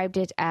described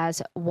it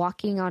as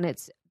walking on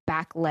its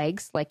back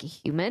legs like a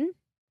human.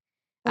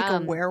 Like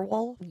a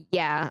werewolf?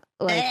 Yeah.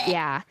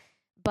 Yeah.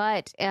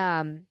 But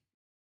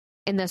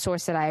in the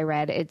source that I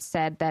read, it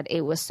said that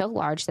it was so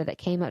large that it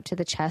came up to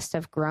the chest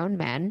of grown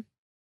men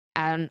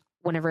and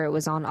whenever it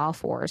was on all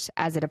fours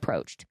as it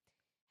approached.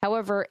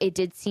 However, it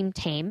did seem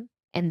tame,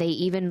 and they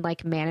even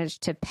like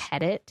managed to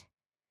pet it.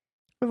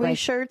 Are we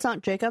sure it's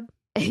not Jacob?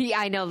 Yeah,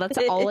 I know. That's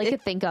all I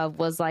could think of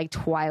was like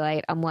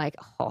Twilight. I'm like,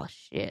 oh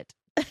shit,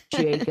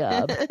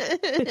 Jacob.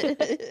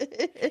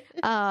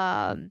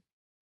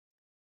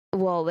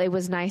 Well, it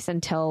was nice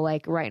until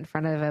like right in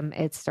front of him,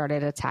 it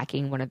started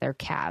attacking one of their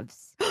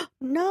calves.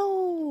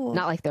 No,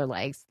 not like their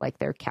legs, like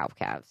their cow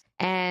calves.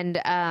 And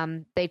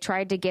they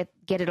tried to get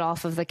it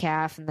off of the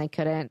calf, and they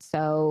couldn't.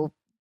 So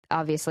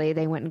obviously,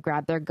 they went and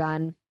grabbed their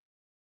gun.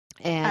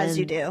 And as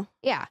you do,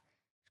 yeah,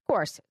 of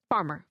course,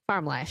 farm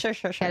life. Sure.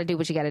 Got to do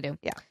what you got to do.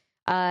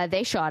 Yeah.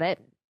 They shot it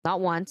not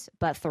once,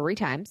 but 3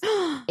 times.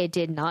 It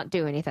did not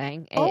do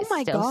anything. Oh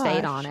my still gosh.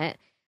 stayed on it.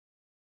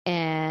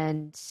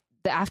 And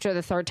after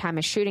the 3rd time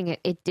of shooting it,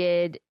 it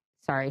did.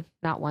 Sorry,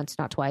 not once,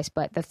 not twice,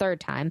 but the 3rd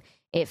time,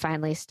 it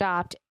finally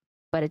stopped.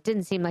 But it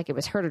didn't seem like it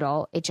was hurt at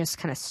all. It just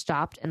kind of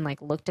stopped and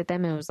like looked at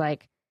them and was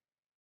like,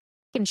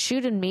 "You can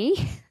shooting me."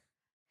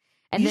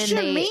 And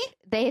then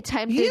they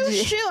attempted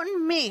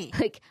shooting me.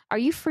 Like, are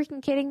you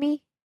freaking kidding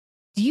me?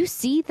 Do you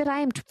see that I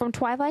am from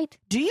Twilight?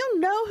 Do you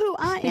know who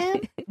I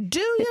am?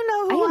 Do you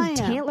know who I am?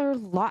 Taylor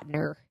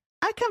Lautner.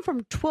 I come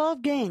from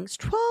 12 gangs.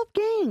 12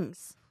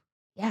 gangs.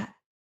 Yeah.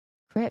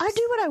 Crips. I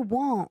do what I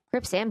want.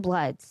 Crips and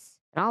Bloods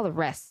and all the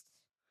rest.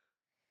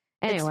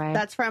 Anyway.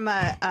 That's from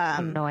I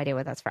have no idea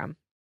what that's from.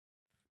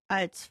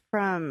 It's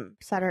from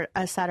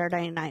a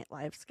Saturday Night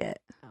Live skit.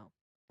 Oh,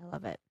 I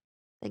love it.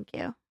 Thank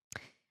you.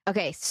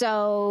 Okay,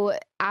 so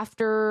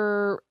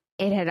after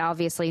it had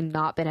obviously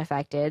not been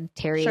affected,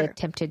 Terry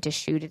attempted to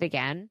shoot it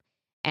again,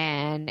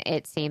 and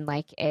it seemed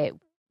like it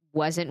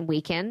wasn't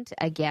weakened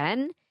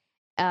again,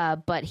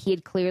 but he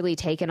had clearly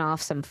taken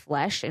off some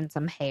flesh and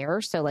some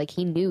hair, so like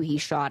he knew he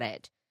shot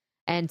it.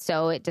 And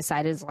so it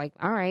decided, like,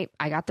 all right,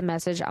 I got the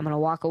message, I'm going to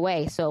walk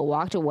away. So it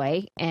walked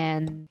away,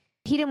 and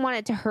he didn't want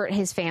it to hurt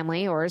his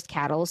family or his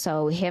cattle,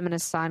 so him and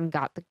his son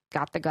got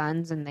the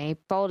guns, and they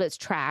followed its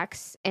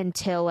tracks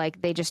until,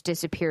 like, they just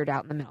disappeared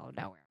out in the middle of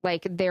nowhere.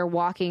 Like, they're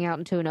walking out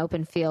into an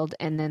open field,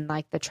 and then,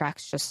 like, the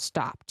tracks just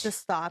stopped.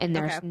 And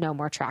there's no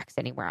more tracks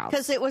anywhere else.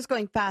 Because it was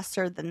going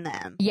faster than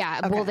them.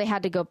 Yeah, well, they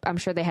had to go, I'm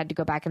sure they had to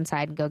go back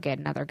inside and go get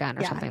another gun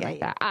or something like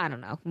that. I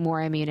don't know. More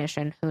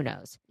ammunition, who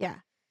knows? Yeah.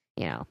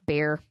 You know,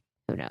 beer,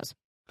 who knows?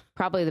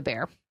 Probably the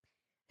bear.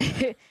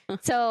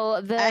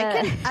 So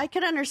I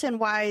can understand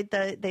why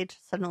they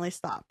just suddenly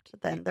stopped.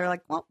 Then they're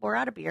like, well, we're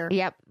out of beer.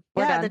 Yep.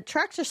 We're done. The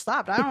trucks just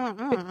stopped. I don't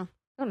know.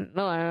 I don't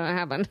know what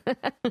happened.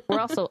 We're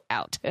also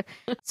out.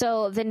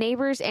 So the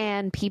neighbors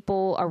and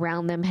people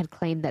around them had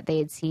claimed that they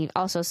had seen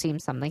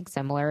something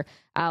similar.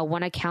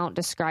 One account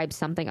described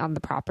something on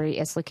the property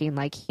as looking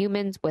like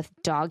humans with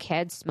dog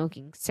heads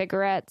smoking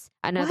cigarettes.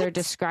 Another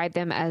described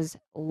them as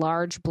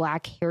large,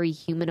 black, hairy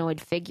humanoid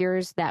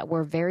figures that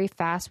were very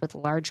fast with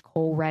large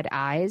coal red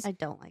eyes. I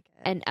don't like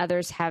it. And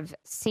others have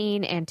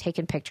seen and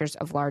taken pictures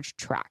of large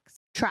tracks.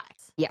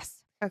 Tracks?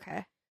 Yes.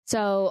 Okay.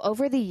 So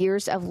over the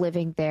years of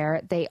living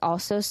there, they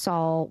also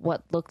saw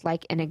what looked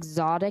like an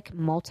exotic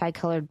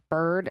multicolored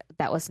bird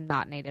that was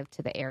not native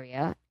to the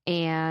area,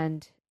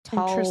 and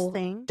tall,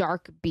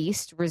 dark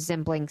beast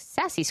resembling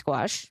Sassy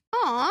Squash.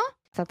 Aw.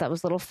 Thought that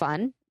was a little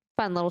fun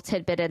little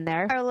tidbit in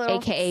there,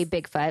 aka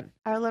Bigfoot.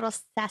 Our little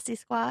Sassy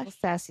Squash.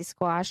 Sassy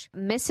Squash.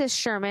 Mrs.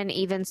 Sherman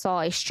even saw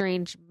a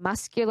strange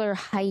muscular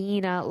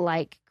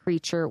hyena-like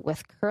creature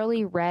with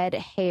curly red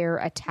hair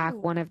attack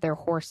one of their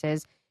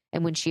horses.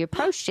 And when she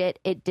approached it,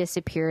 it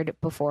disappeared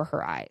before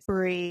her eyes.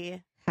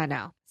 Bree. I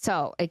know.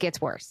 So it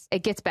gets worse.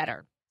 It gets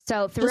better.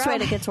 So just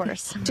wait, it gets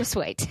worse. Just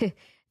wait.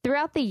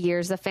 Throughout the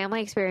years, the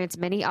family experienced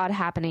many odd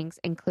happenings,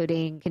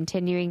 including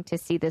continuing to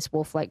see this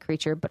wolf-like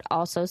creature, but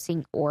also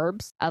seeing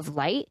orbs of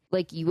light,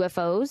 like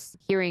UFOs,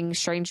 hearing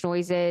strange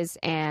noises,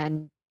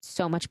 and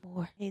so much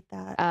more. I hate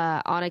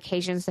that. On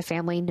occasions, the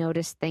family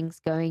noticed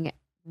things going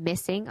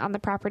missing on the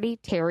property.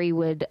 Terry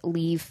would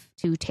leave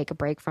to take a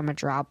break from a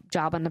job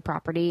on the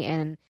property,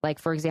 and like,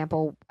 for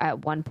example,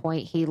 at one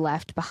point he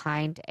left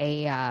behind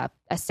a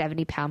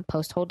 70-pound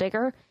post hole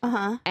digger,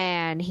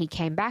 and he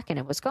came back and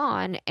it was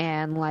gone,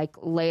 and like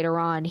later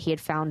on he had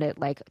found it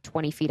like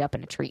 20 feet up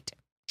in a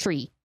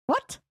tree.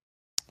 What?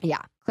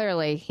 Yeah,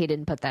 clearly he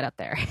didn't put that up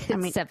there. I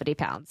mean, 70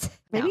 pounds.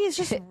 Maybe he's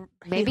just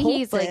maybe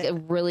he's like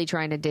really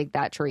trying to dig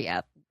that tree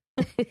up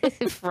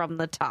from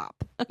the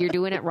top. You're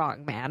doing it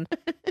wrong, man.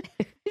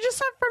 You just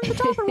start from the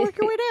top and work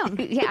your way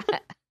down. Yeah.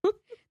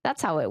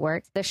 That's how it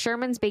works. The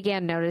Shermans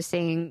began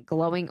noticing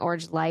glowing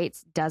orange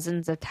lights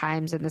dozens of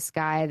times in the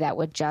sky that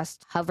would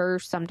just hover,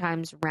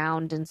 sometimes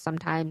round and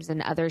sometimes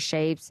in other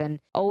shapes, and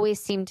always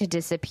seem to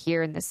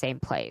disappear in the same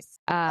place.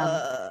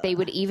 They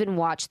would even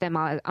watch them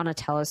on a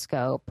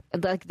telescope.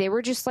 Like, they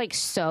were just like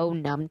so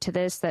numb to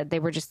this that they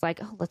were just like,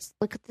 oh, let's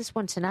look at this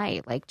one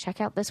tonight. Like,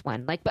 check out this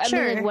one. Like, but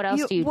sure. I mean, like, what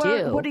else do you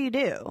do? What do you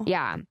do?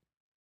 Yeah.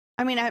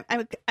 I mean,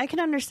 I can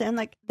understand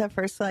like the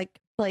first like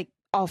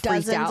all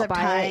freaked out by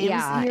times. it.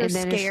 Yeah. You're and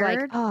then scared.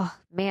 it's like, oh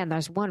man,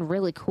 there's one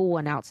really cool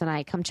one out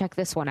tonight. Come check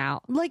this one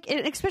out. Like,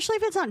 especially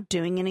if it's not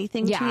doing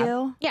anything to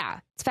you. Yeah.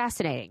 It's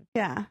fascinating.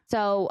 Yeah.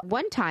 So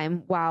one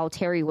time while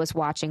Terry was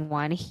watching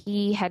one,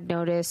 he had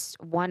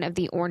noticed one of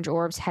the orange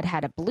orbs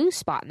had a blue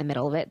spot in the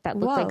middle of it that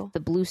looked like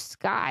the blue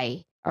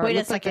sky. Or wait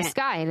looked a like second. the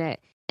sky in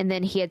it. And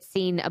then he had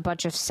seen a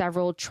bunch of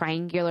several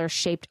triangular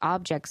shaped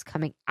objects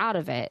coming out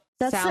of it.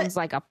 Sounds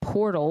like a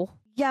portal.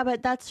 Yeah,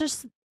 but that's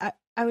just,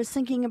 I was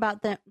thinking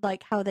about them,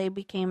 like how they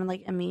became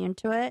like immune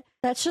to it.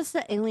 That's just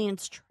the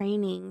aliens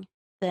training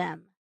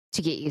them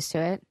to get used to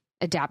it,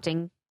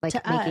 adapting, like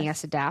making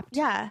us adapt.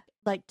 Yeah,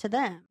 like to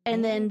them.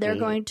 And then they're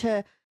going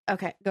to,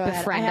 okay, go ahead.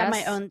 Befriend I have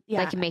us, my own,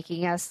 like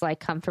making us like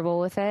comfortable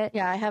with it.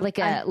 Yeah, I have like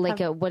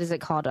a what is it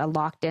called? A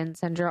locked in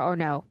syndrome? Or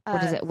no,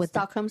 what is it? With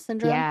Stockholm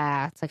syndrome?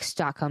 Yeah, it's like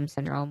Stockholm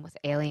syndrome with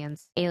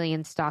aliens.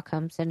 Alien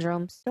Stockholm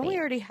syndromes. Don't we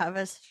already have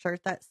a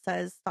shirt that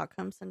says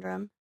Stockholm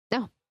syndrome?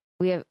 No.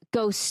 We have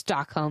Ghost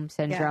Stockholm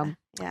syndrome.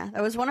 Yeah,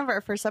 that was one of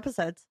our first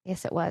episodes.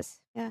 Yes, it was.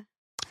 Yeah.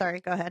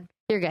 Sorry, go ahead.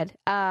 You're good.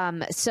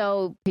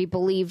 So we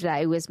believed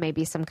that it was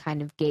maybe some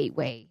kind of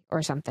gateway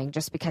or something,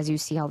 just because you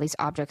see all these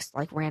objects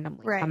like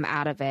randomly come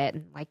out of it,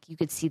 and like you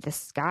could see the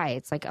sky.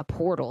 It's like a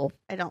portal.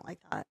 I don't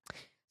like that.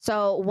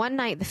 So one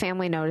night the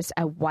family noticed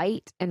a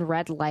white and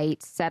red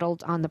light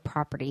settled on the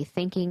property,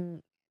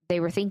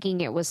 they were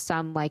thinking it was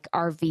some like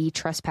RV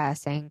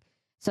trespassing.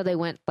 So they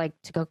went like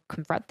to go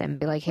confront them,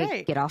 be like,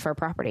 hey, get off our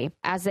property.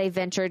 As they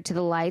ventured to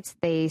the lights,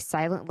 they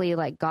silently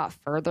like got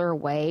further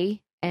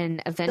away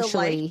And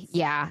eventually,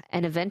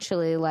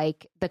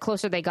 like the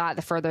closer they got,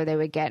 the further they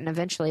would get. And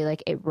eventually,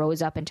 like it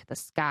rose up into the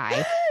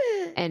sky.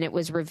 And it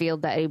was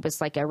revealed that it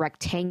was like a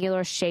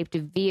rectangular shaped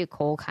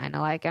vehicle, kind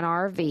of like an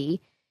RV.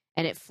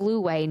 And it flew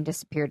away and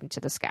disappeared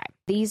into the sky.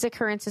 These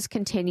occurrences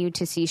continue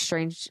to see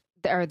strange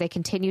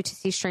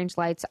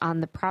lights on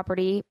the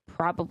property.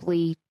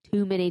 Probably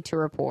too many to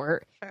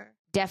report. Sure.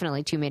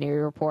 Definitely too many to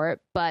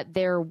report. But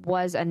there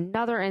was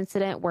another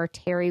incident where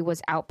Terry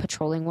was out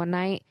patrolling one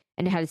night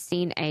and had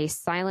seen a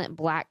silent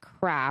black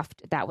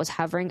craft that was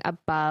hovering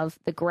above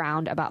the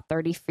ground about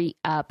 30 feet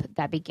up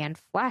that began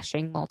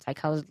flashing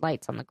multicolored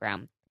lights on the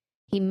ground.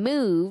 He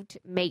moved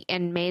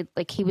made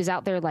like he was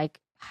out there like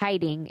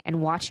hiding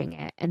and watching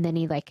it. And then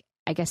he like,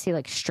 I guess he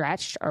like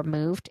stretched or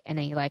moved and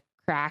he like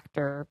cracked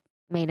or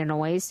made a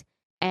noise.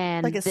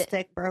 And like a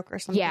stick broke or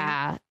something.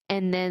 Yeah.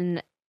 And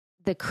then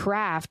the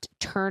craft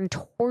turned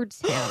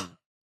towards him.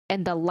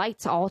 And the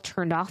lights all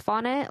turned off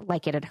on it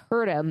like it had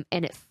hurt him,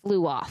 and it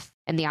flew off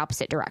in the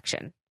opposite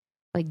direction.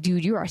 Like,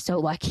 dude, you are so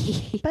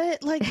lucky.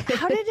 But like,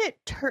 how did it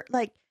turn?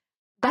 Like,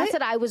 that's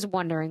what I was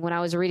wondering when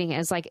I was reading it.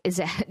 It's like, does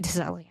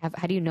that like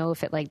how do you know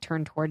if it like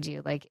turned towards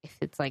you? Like, if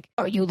it's like,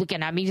 are you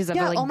looking at me? Does it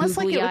have like almost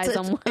googly like eyes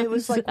on one it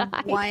was like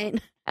side?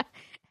 one.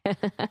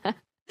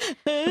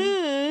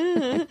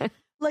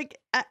 Like,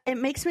 it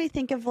makes me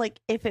think of like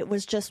if it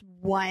was just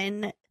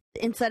one,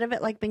 instead of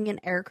it like being an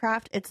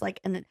aircraft, it's like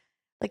an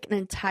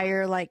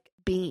entire like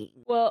being.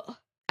 Well,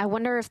 I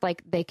wonder if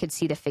like they could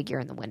see the figure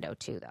in the window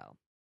too, though.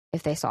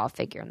 If they saw a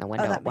figure in the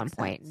window at one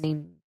point, and they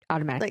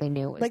automatically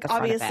knew it was like the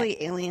front obviously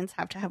of it. Aliens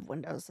have to have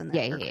windows in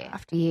their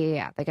aircraft.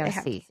 Yeah, they gotta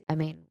see. I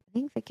mean, I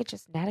think they could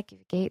just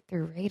navigate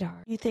through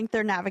radar. You think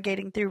they're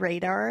navigating through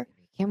radar?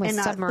 You can with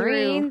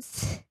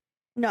submarines.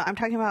 No, I'm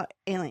talking about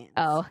aliens.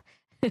 Oh,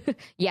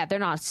 yeah, they're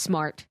not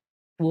smart.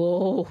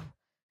 Whoa.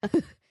 What?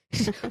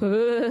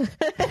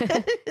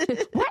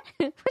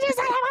 What is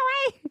that?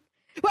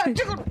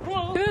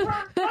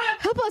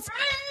 Help us.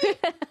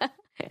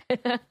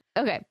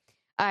 Okay.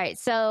 All right.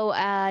 So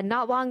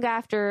not long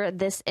after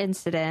this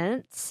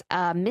incident,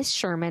 Miss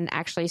Sherman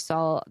actually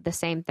saw the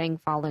same thing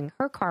following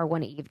her car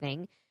one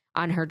evening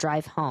on her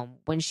drive home.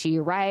 When she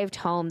arrived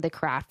home, the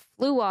craft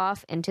flew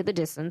off into the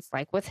distance,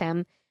 like with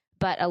him.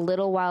 But a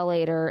little while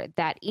later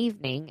that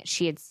evening,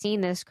 she had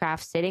seen this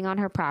craft sitting on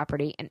her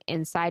property, and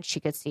inside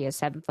she could see a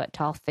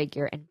 7-foot-tall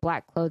figure in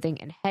black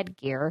clothing and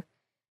headgear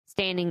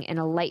standing in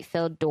a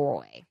light-filled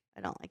doorway.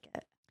 I don't like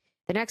it.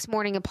 The next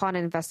morning, upon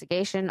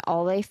investigation,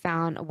 all they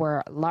found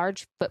were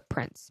large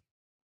footprints.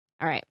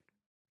 All right.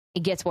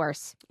 It gets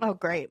worse. Oh,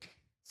 great.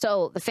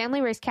 So the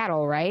family raised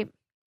cattle, right?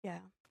 Yeah.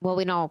 Well,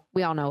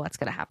 we all know what's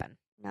going to happen.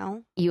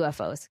 No.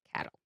 UFOs,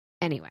 cattle.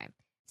 Anyway.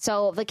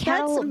 So the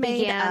cattle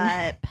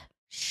began... up.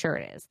 Sure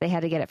it is. They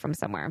had to get it from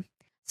somewhere.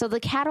 So the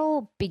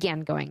cattle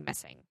began going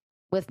missing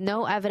with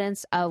no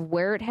evidence of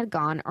where it had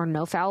gone or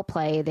no foul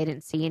play. They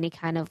didn't see any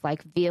kind of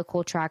like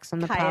vehicle tracks on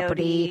the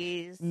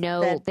property.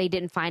 No, they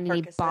didn't find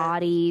any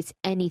bodies,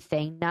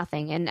 anything,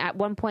 nothing. And at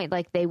one point,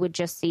 like they would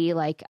just see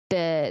like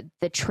the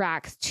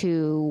tracks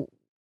to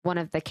one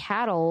of the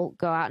cattle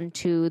go out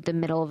into the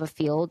middle of a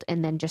field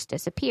and then just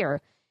disappear.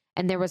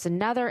 And there was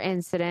another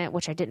incident,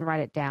 which I didn't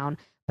write it down,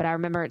 but I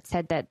remember it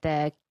said that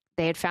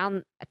they had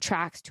found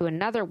tracks to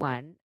another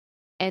one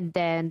and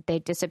then they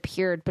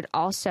disappeared, but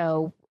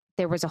also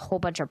there was a whole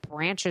bunch of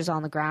branches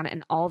on the ground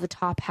and all the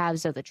top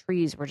halves of the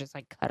trees were just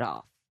like cut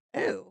off.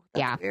 Ew,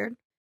 that's weird.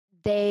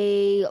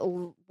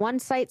 One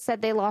site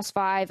said they lost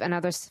 5,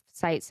 another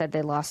site said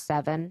they lost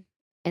 7.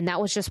 And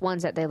that was just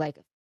ones that they like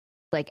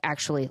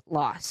actually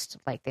lost,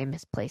 like they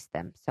misplaced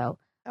them. So,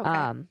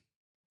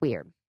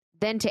 weird.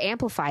 Then to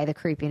amplify the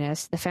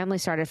creepiness, the family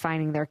started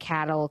finding their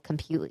cattle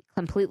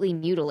completely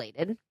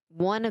mutilated.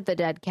 One of the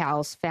dead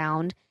cows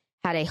found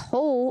had a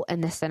hole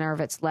in the center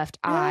of its left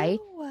eye,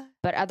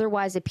 but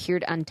otherwise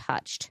appeared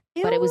untouched.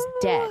 Ew. But it was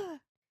dead.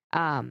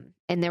 And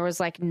there was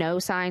like no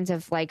signs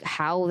of like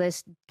how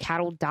this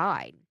cattle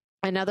died.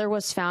 Another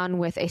was found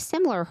with a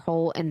similar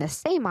hole in the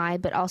same eye,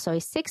 but also a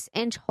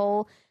 6-inch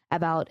hole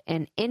about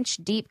an inch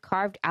deep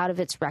carved out of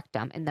its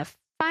rectum. And the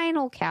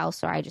final cow,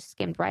 sorry, I just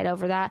skimmed right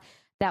over that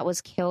was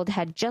killed,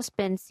 had just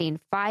been seen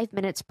 5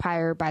 minutes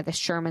prior by the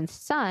Sherman's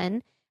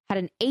son, had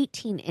an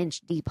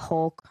 18-inch deep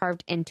hole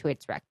carved into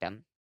its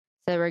rectum.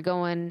 So they were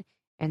going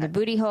in the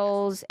booty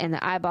holes and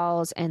the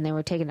eyeballs, and they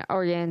were taking the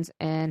organs.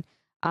 And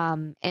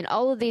in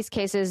all of these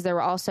cases, there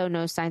were also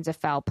no signs of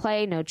foul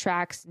play, no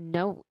tracks,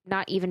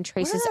 not even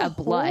traces of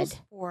blood.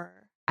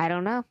 I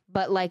don't know,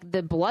 but like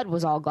the blood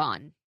was all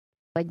gone.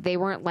 Like they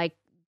weren't like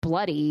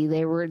bloody.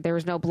 There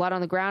was no blood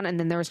on the ground, and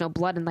then there was no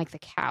blood in like the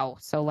cow.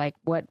 So like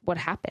what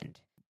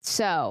happened?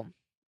 So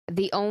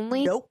the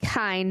only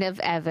kind of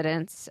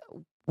evidence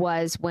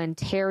was when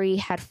Terry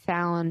had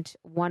found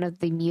one of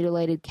the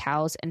mutilated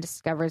cows and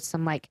discovered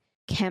some like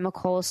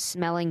chemical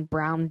smelling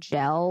brown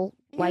gel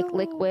like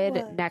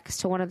liquid next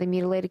to one of the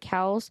mutilated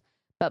cows.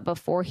 But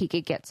before he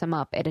could get some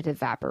up, it had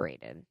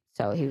evaporated.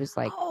 So he was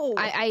like,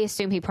 I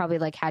assume he probably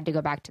like had to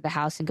go back to the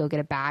house and go get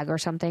a bag or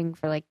something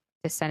for like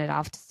to send it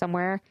off to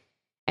somewhere.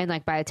 And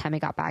like by the time he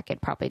got back,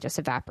 it probably just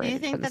Do evaporated. you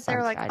think from that the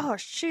they're like, sunside. oh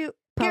shoot,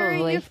 Gary,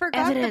 Probably. you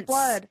forgot Evidence. the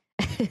blood.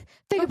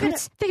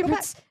 Fingerprints.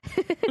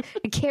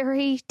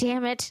 Carrie,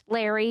 damn it,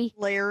 Larry.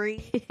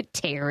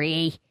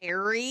 Terry.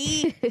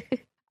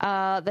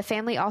 The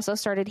family also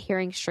started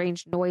hearing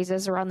strange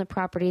noises around the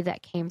property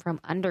that came from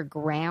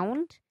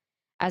underground,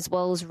 as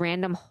well as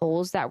random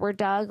holes that were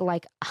dug,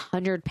 like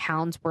 100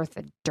 pounds worth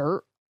of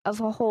dirt of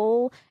a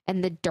hole.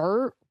 And the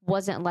dirt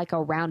wasn't like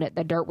around it.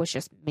 The dirt was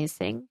just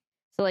missing.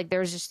 So like there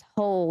was just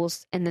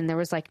holes, and then there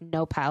was like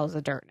no piles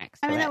of dirt next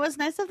to it. I mean, it was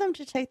nice of them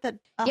to take all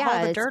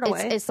the dirt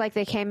away. It's like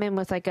they came in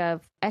with like a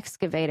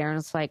excavator, and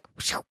it's like,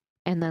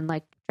 and then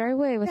like drive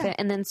away with it,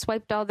 and then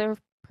swiped all their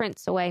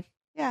prints away.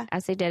 Yeah,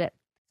 as they did it.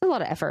 It's a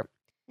lot of effort.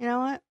 You know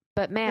what?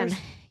 But man,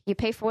 you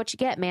pay for what you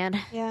get, man.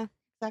 Yeah,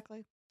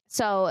 exactly.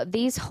 So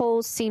these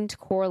holes seem to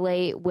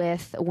correlate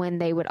with when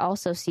they would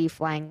also see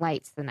flying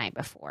lights the night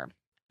before.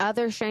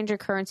 Other strange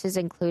occurrences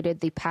included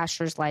the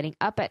pastures lighting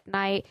up at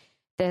night,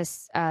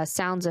 this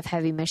sounds of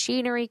heavy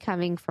machinery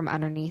coming from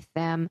underneath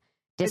them,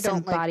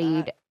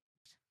 disembodied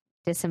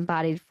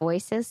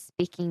voices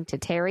speaking to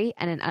Terry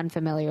in an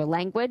unfamiliar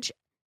language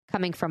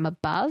coming from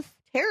above.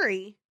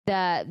 Terry?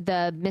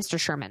 The Mr.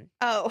 Sherman.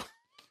 Oh.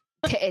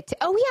 Oh, yeah,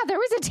 there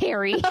was a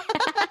Terry.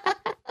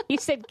 You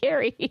said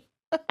Gary.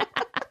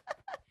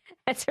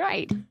 That's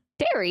right.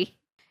 Terry.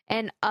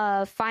 And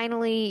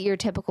finally, your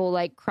typical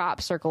like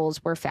crop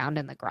circles were found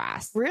in the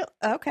grass. Real?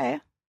 Okay.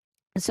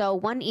 So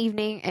one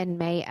evening in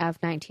May of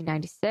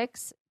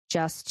 1996,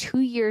 just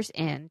 2 years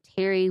in,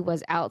 Terry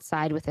was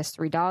outside with his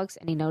 3 dogs,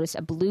 and he noticed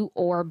a blue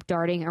orb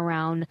darting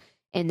around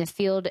in the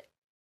field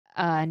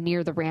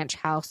near the ranch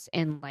house,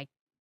 and like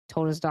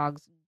told his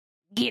dogs,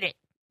 "Get it,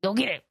 go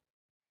get it."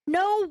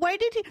 No, why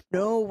did he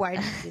do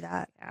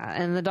that?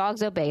 And the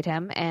dogs obeyed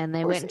him, and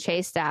they went and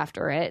chased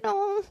after it.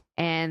 No.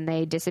 And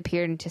they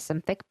disappeared into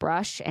some thick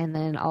brush, and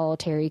then all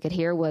Terry could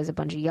hear was a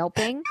bunch of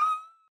yelping.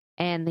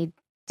 And they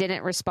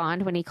didn't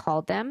respond when he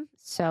called them.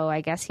 So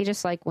I guess he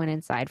just like went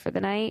inside for the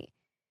night.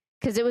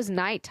 Because it was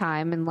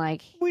nighttime, and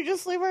like... We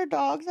just leave our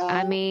dogs out?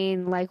 I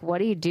mean, like, what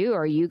do you do?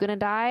 Are you going to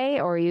die?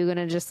 Or are you going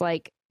to just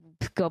like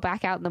go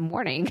back out in the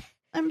morning?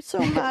 I'm so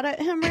mad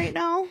at him right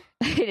now.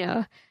 You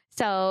know?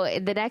 So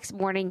the next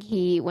morning,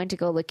 he went to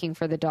go looking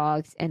for the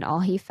dogs, and all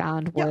he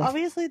found was... Yeah,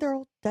 obviously they're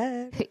all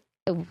dead.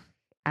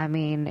 I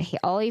mean,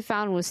 all he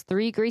found was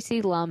 3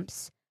 greasy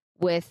lumps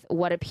with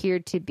what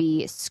appeared to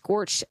be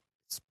scorched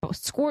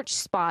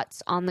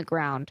spots on the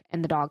ground,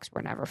 and the dogs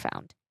were never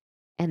found.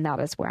 And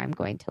that is where I'm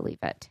going to leave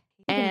it.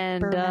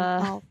 And burn him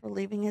out for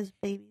leaving his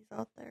babies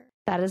out there.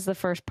 That is the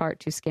first part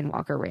to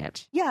Skinwalker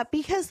Ranch. Yeah,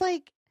 because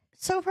like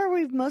so far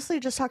we've mostly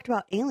just talked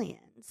about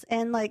aliens,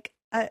 and like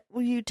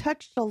you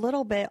touched a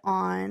little bit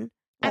on.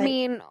 Like, I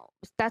mean,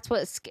 that's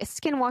what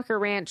Skinwalker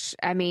Ranch.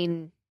 I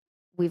mean,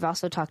 we've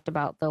also talked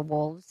about the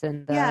wolves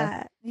and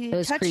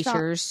those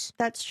creatures.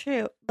 That's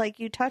true. Like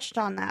you touched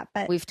on that,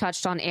 but we've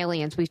touched on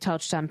aliens. We've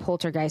touched on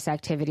poltergeist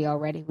activity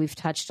already. We've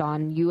touched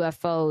on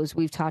UFOs.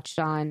 We've touched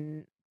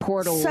on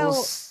portals.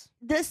 So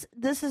this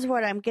is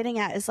what I'm getting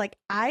at is like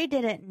I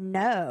didn't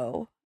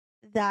know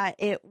that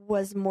it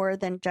was more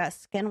than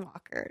just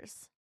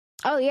skinwalkers.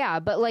 Oh yeah,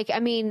 but like I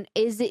mean,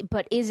 is it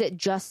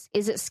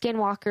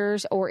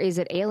skinwalkers or is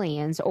it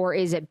aliens or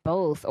is it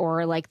both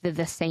or like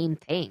the same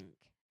thing?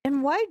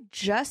 And why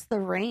just the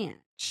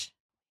ranch?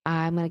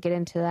 I'm going to get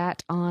into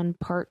that on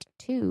part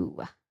 2.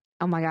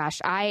 Oh my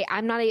gosh.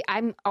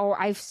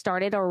 I've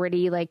started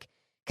already like,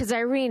 cause I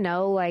already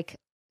know like,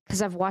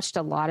 cause I've watched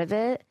a lot of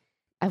it.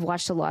 I've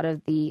watched a lot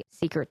of the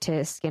Secret to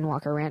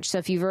Skinwalker Ranch. So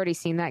if you've already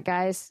seen that,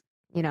 guys,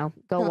 you know,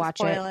 go watch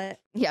it.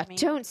 Yeah.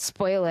 Don't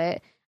spoil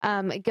it.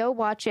 Go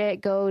watch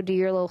it, go do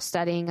your little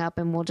studying up,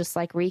 and we'll just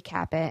like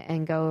recap it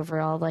and go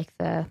over all like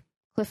the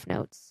cliff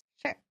notes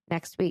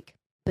next week.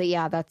 But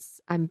yeah,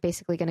 I'm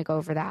basically going to go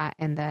over that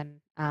and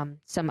then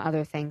some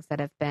other things that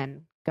have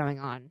been going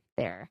on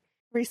there.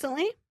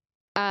 Recently?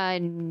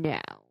 No.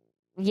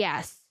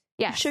 Yes.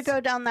 You should go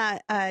down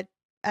that.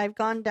 I've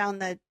gone down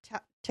the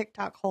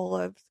TikTok hole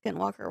of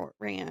Skinwalker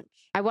Ranch.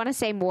 I want to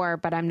say more,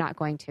 but I'm not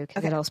going to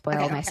because it'll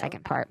spoil my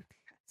second part.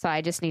 So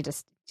I just need to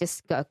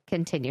just go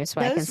continue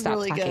so I can stop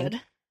really talking.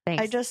 Good.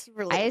 Thanks.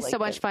 I had so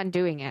much fun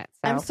doing it.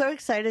 So. I'm so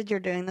excited you're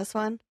doing this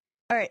one.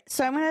 All right,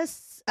 so I'm going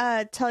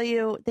to tell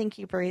you, thank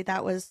you, Brie.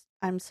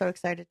 I'm so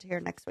excited to hear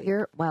next week.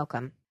 You're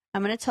welcome.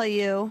 I'm going to tell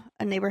you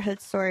a neighborhood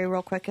story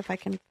real quick if I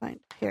can find,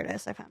 here it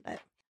is, I found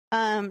it.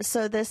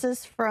 So this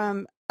is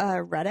from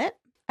Reddit.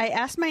 I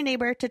asked my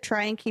neighbor to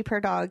try and keep her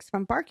dogs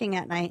from barking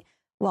at night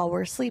while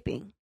we're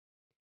sleeping.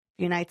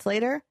 A few nights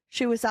later,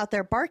 she was out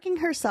there barking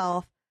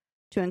herself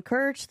to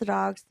encourage the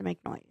dogs to make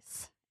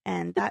noise.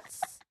 And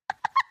that's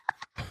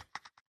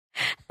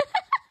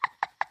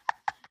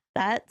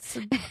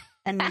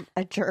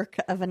a jerk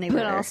of a neighbor.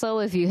 But also,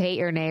 if you hate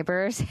your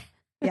neighbors.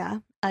 Yeah,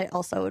 I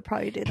also would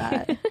probably do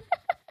that.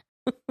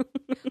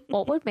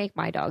 What would make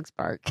my dogs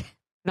bark?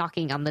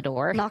 Knocking on the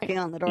door.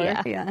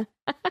 Yeah.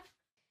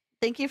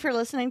 Thank you for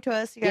listening to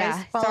us, you guys.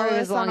 Yeah, Follow sorry it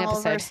was us a long on all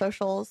of our episode.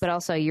 socials. But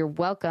also, you're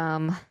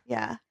welcome.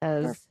 Yeah,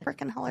 we're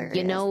freaking hilarious.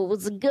 You know, it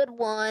was a good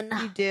one.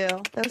 You do.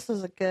 This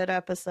was a good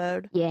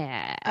episode.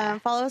 Yeah.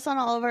 Follow us on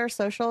all of our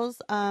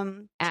socials.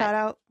 Shout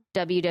out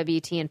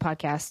WWTN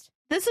Podcast.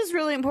 This is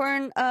really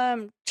important.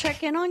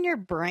 Check in on your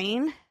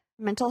brain.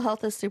 Mental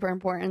health is super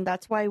important.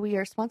 That's why we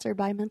are sponsored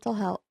by Mental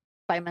Health.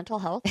 By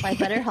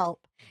BetterHelp.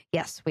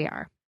 Yes, we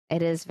are.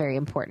 It is very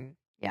important.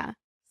 Yeah.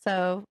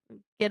 So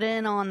get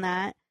in on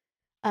that.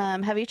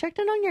 Have you checked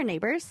in on your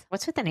neighbors?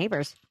 What's with the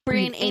neighbors?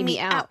 Bring Amy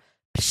out.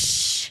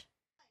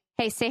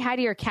 Hey, say hi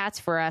to your cats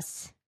for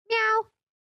us. Meow.